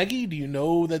 Maggie? Do you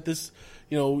know that this,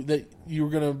 that you're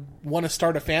going to want to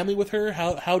start a family with her?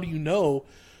 How do you know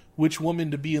which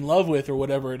woman to be in love with or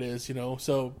whatever it is,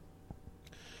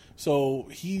 So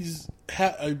he's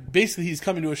basically he's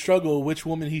coming to a struggle which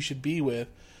woman he should be with,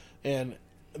 and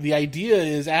the idea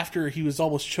is after he was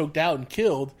almost choked out and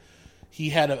killed,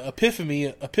 he had an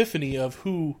epiphany of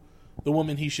who the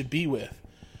woman he should be with.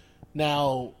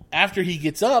 Now, after he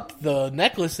gets up, the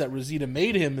necklace that Rosita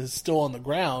made him is still on the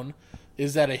ground.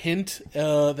 Is that a hint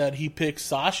that he picked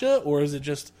Sasha, or is it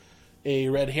just a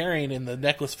red herring and the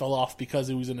necklace fell off because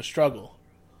it was in a struggle?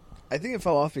 I think it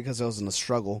fell off because it was in a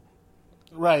struggle.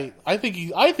 Right. I think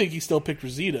he still picked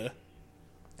Rosita.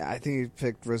 I think he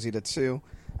picked Rosita too.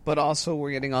 But also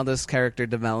we're getting all this character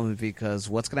development because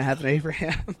what's going to happen to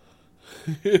Abraham?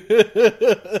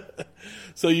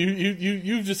 So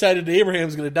you've decided that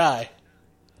Abraham's going to die.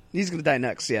 He's going to die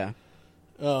next, yeah.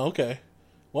 Oh, okay.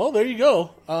 Well, there you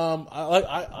go.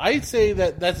 I'd say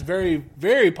that's very,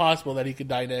 very possible that he could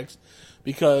die next,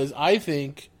 because I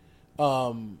think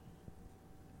that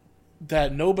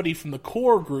nobody from the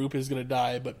core group is going to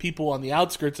die, but people on the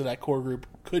outskirts of that core group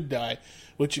could die,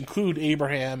 which include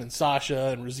Abraham and Sasha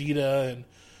and Rosita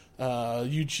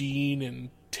and Eugene and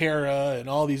Tara and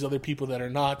all these other people that are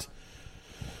not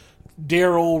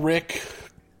Daryl, Rick,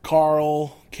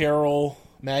 Carl, Carol,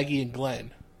 Maggie, and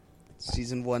Glenn.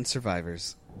 Season 1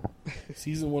 survivors.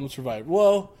 Season 1 survivor.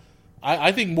 Well,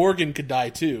 I think Morgan could die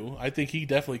too. I think he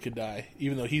definitely could die,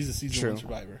 even though he's a season 1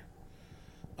 survivor.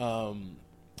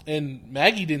 And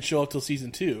Maggie didn't show up till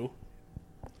season 2.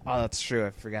 Oh, that's true. I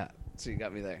forgot. So you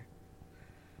got me there.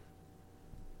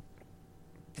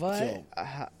 But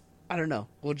I don't know.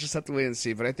 We'll just have to wait and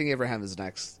see. But I think Abraham is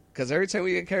next, because every time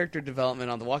we get character development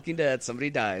on The Walking Dead,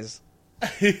 somebody dies.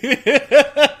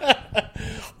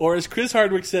 Or as Chris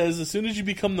Hardwick says, as soon as you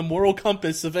become the moral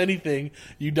compass of anything,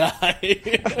 you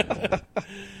die.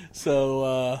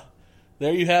 So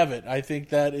there you have it. I think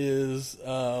that is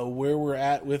where we're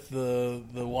at with the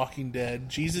Walking Dead.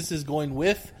 Jesus is going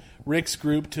with Rick's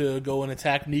group to go and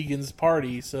attack Negan's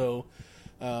party, so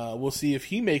we'll see if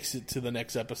he makes it to the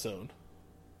next episode.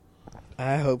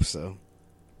 I hope so.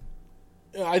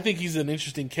 I think he's an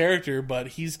interesting character, but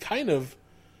he's very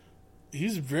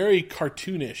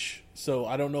cartoonish, so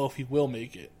I don't know if he will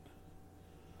make it.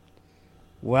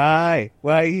 Why?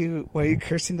 Why are you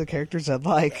cursing the characters I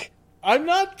like? I'm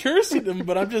not cursing him,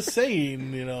 but I'm just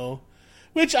saying,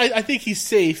 which I think he's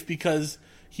safe because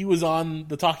he was on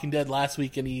The Talking Dead last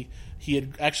week and he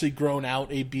had actually grown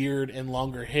out a beard and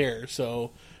longer hair,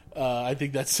 so I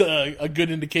think that's a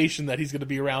good indication that he's going to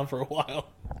be around for a while.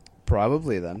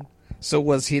 Probably then. So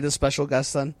was he the special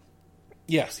guest then?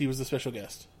 Yes, he was the special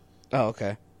guest. Oh,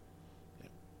 okay.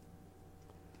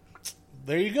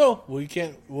 There you go.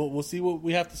 We'll see what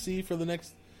we have to see for the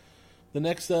next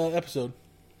episode.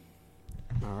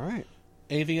 All right.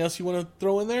 Anything else you want to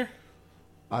throw in there?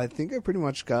 I think I pretty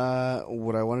much got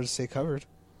what I wanted to say covered.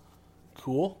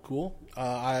 Cool.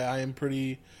 I'm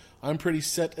pretty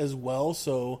set as well.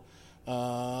 So we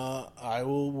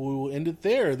will end it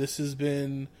there. This has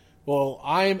been. Well,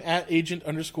 I'm at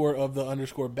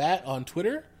agent_of_the_bat on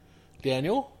Twitter.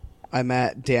 Daniel. I'm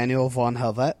at Daniel Von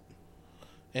Helvet.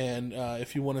 And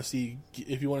if you want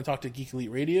to talk to Geek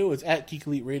Elite Radio, it's at Geek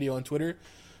Elite Radio on Twitter.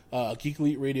 Geek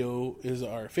Elite Radio is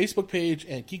our Facebook page,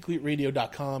 and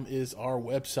geekeliteradio.com is our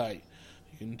website.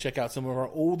 You can check out some of our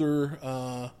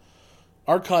older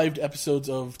archived episodes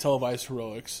of Televised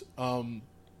Heroics.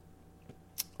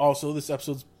 Also, this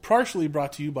episode's partially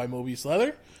brought to you by Mobius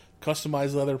Leather,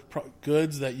 customized leather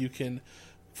goods that you can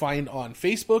find on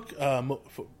Facebook,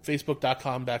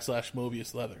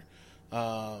 facebook.com/Mobius Leather.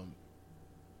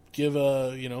 Give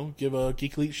a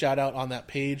Geek Elite shout out on that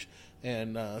page,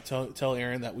 and tell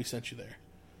Aaron that we sent you there.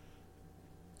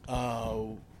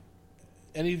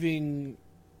 Anything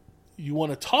you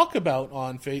want to talk about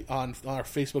on our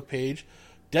Facebook page,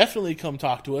 definitely come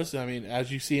talk to us. I mean,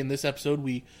 as you see in this episode,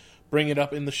 we bring it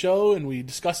up in the show and we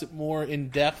discuss it more in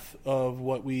depth of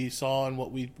what we saw and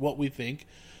what we think.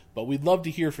 But we'd love to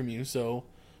hear from you, so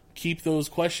keep those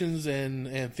questions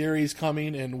and theories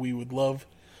coming, and we would love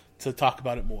to talk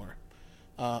about it more.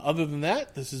 Other than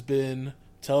that, this has been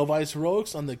Televised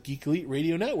Heroics on the Geek Elite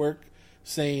Radio Network,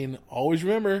 saying, always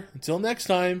remember, until next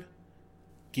time,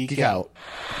 geek out.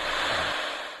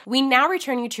 We now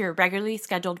return you to your regularly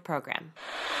scheduled program.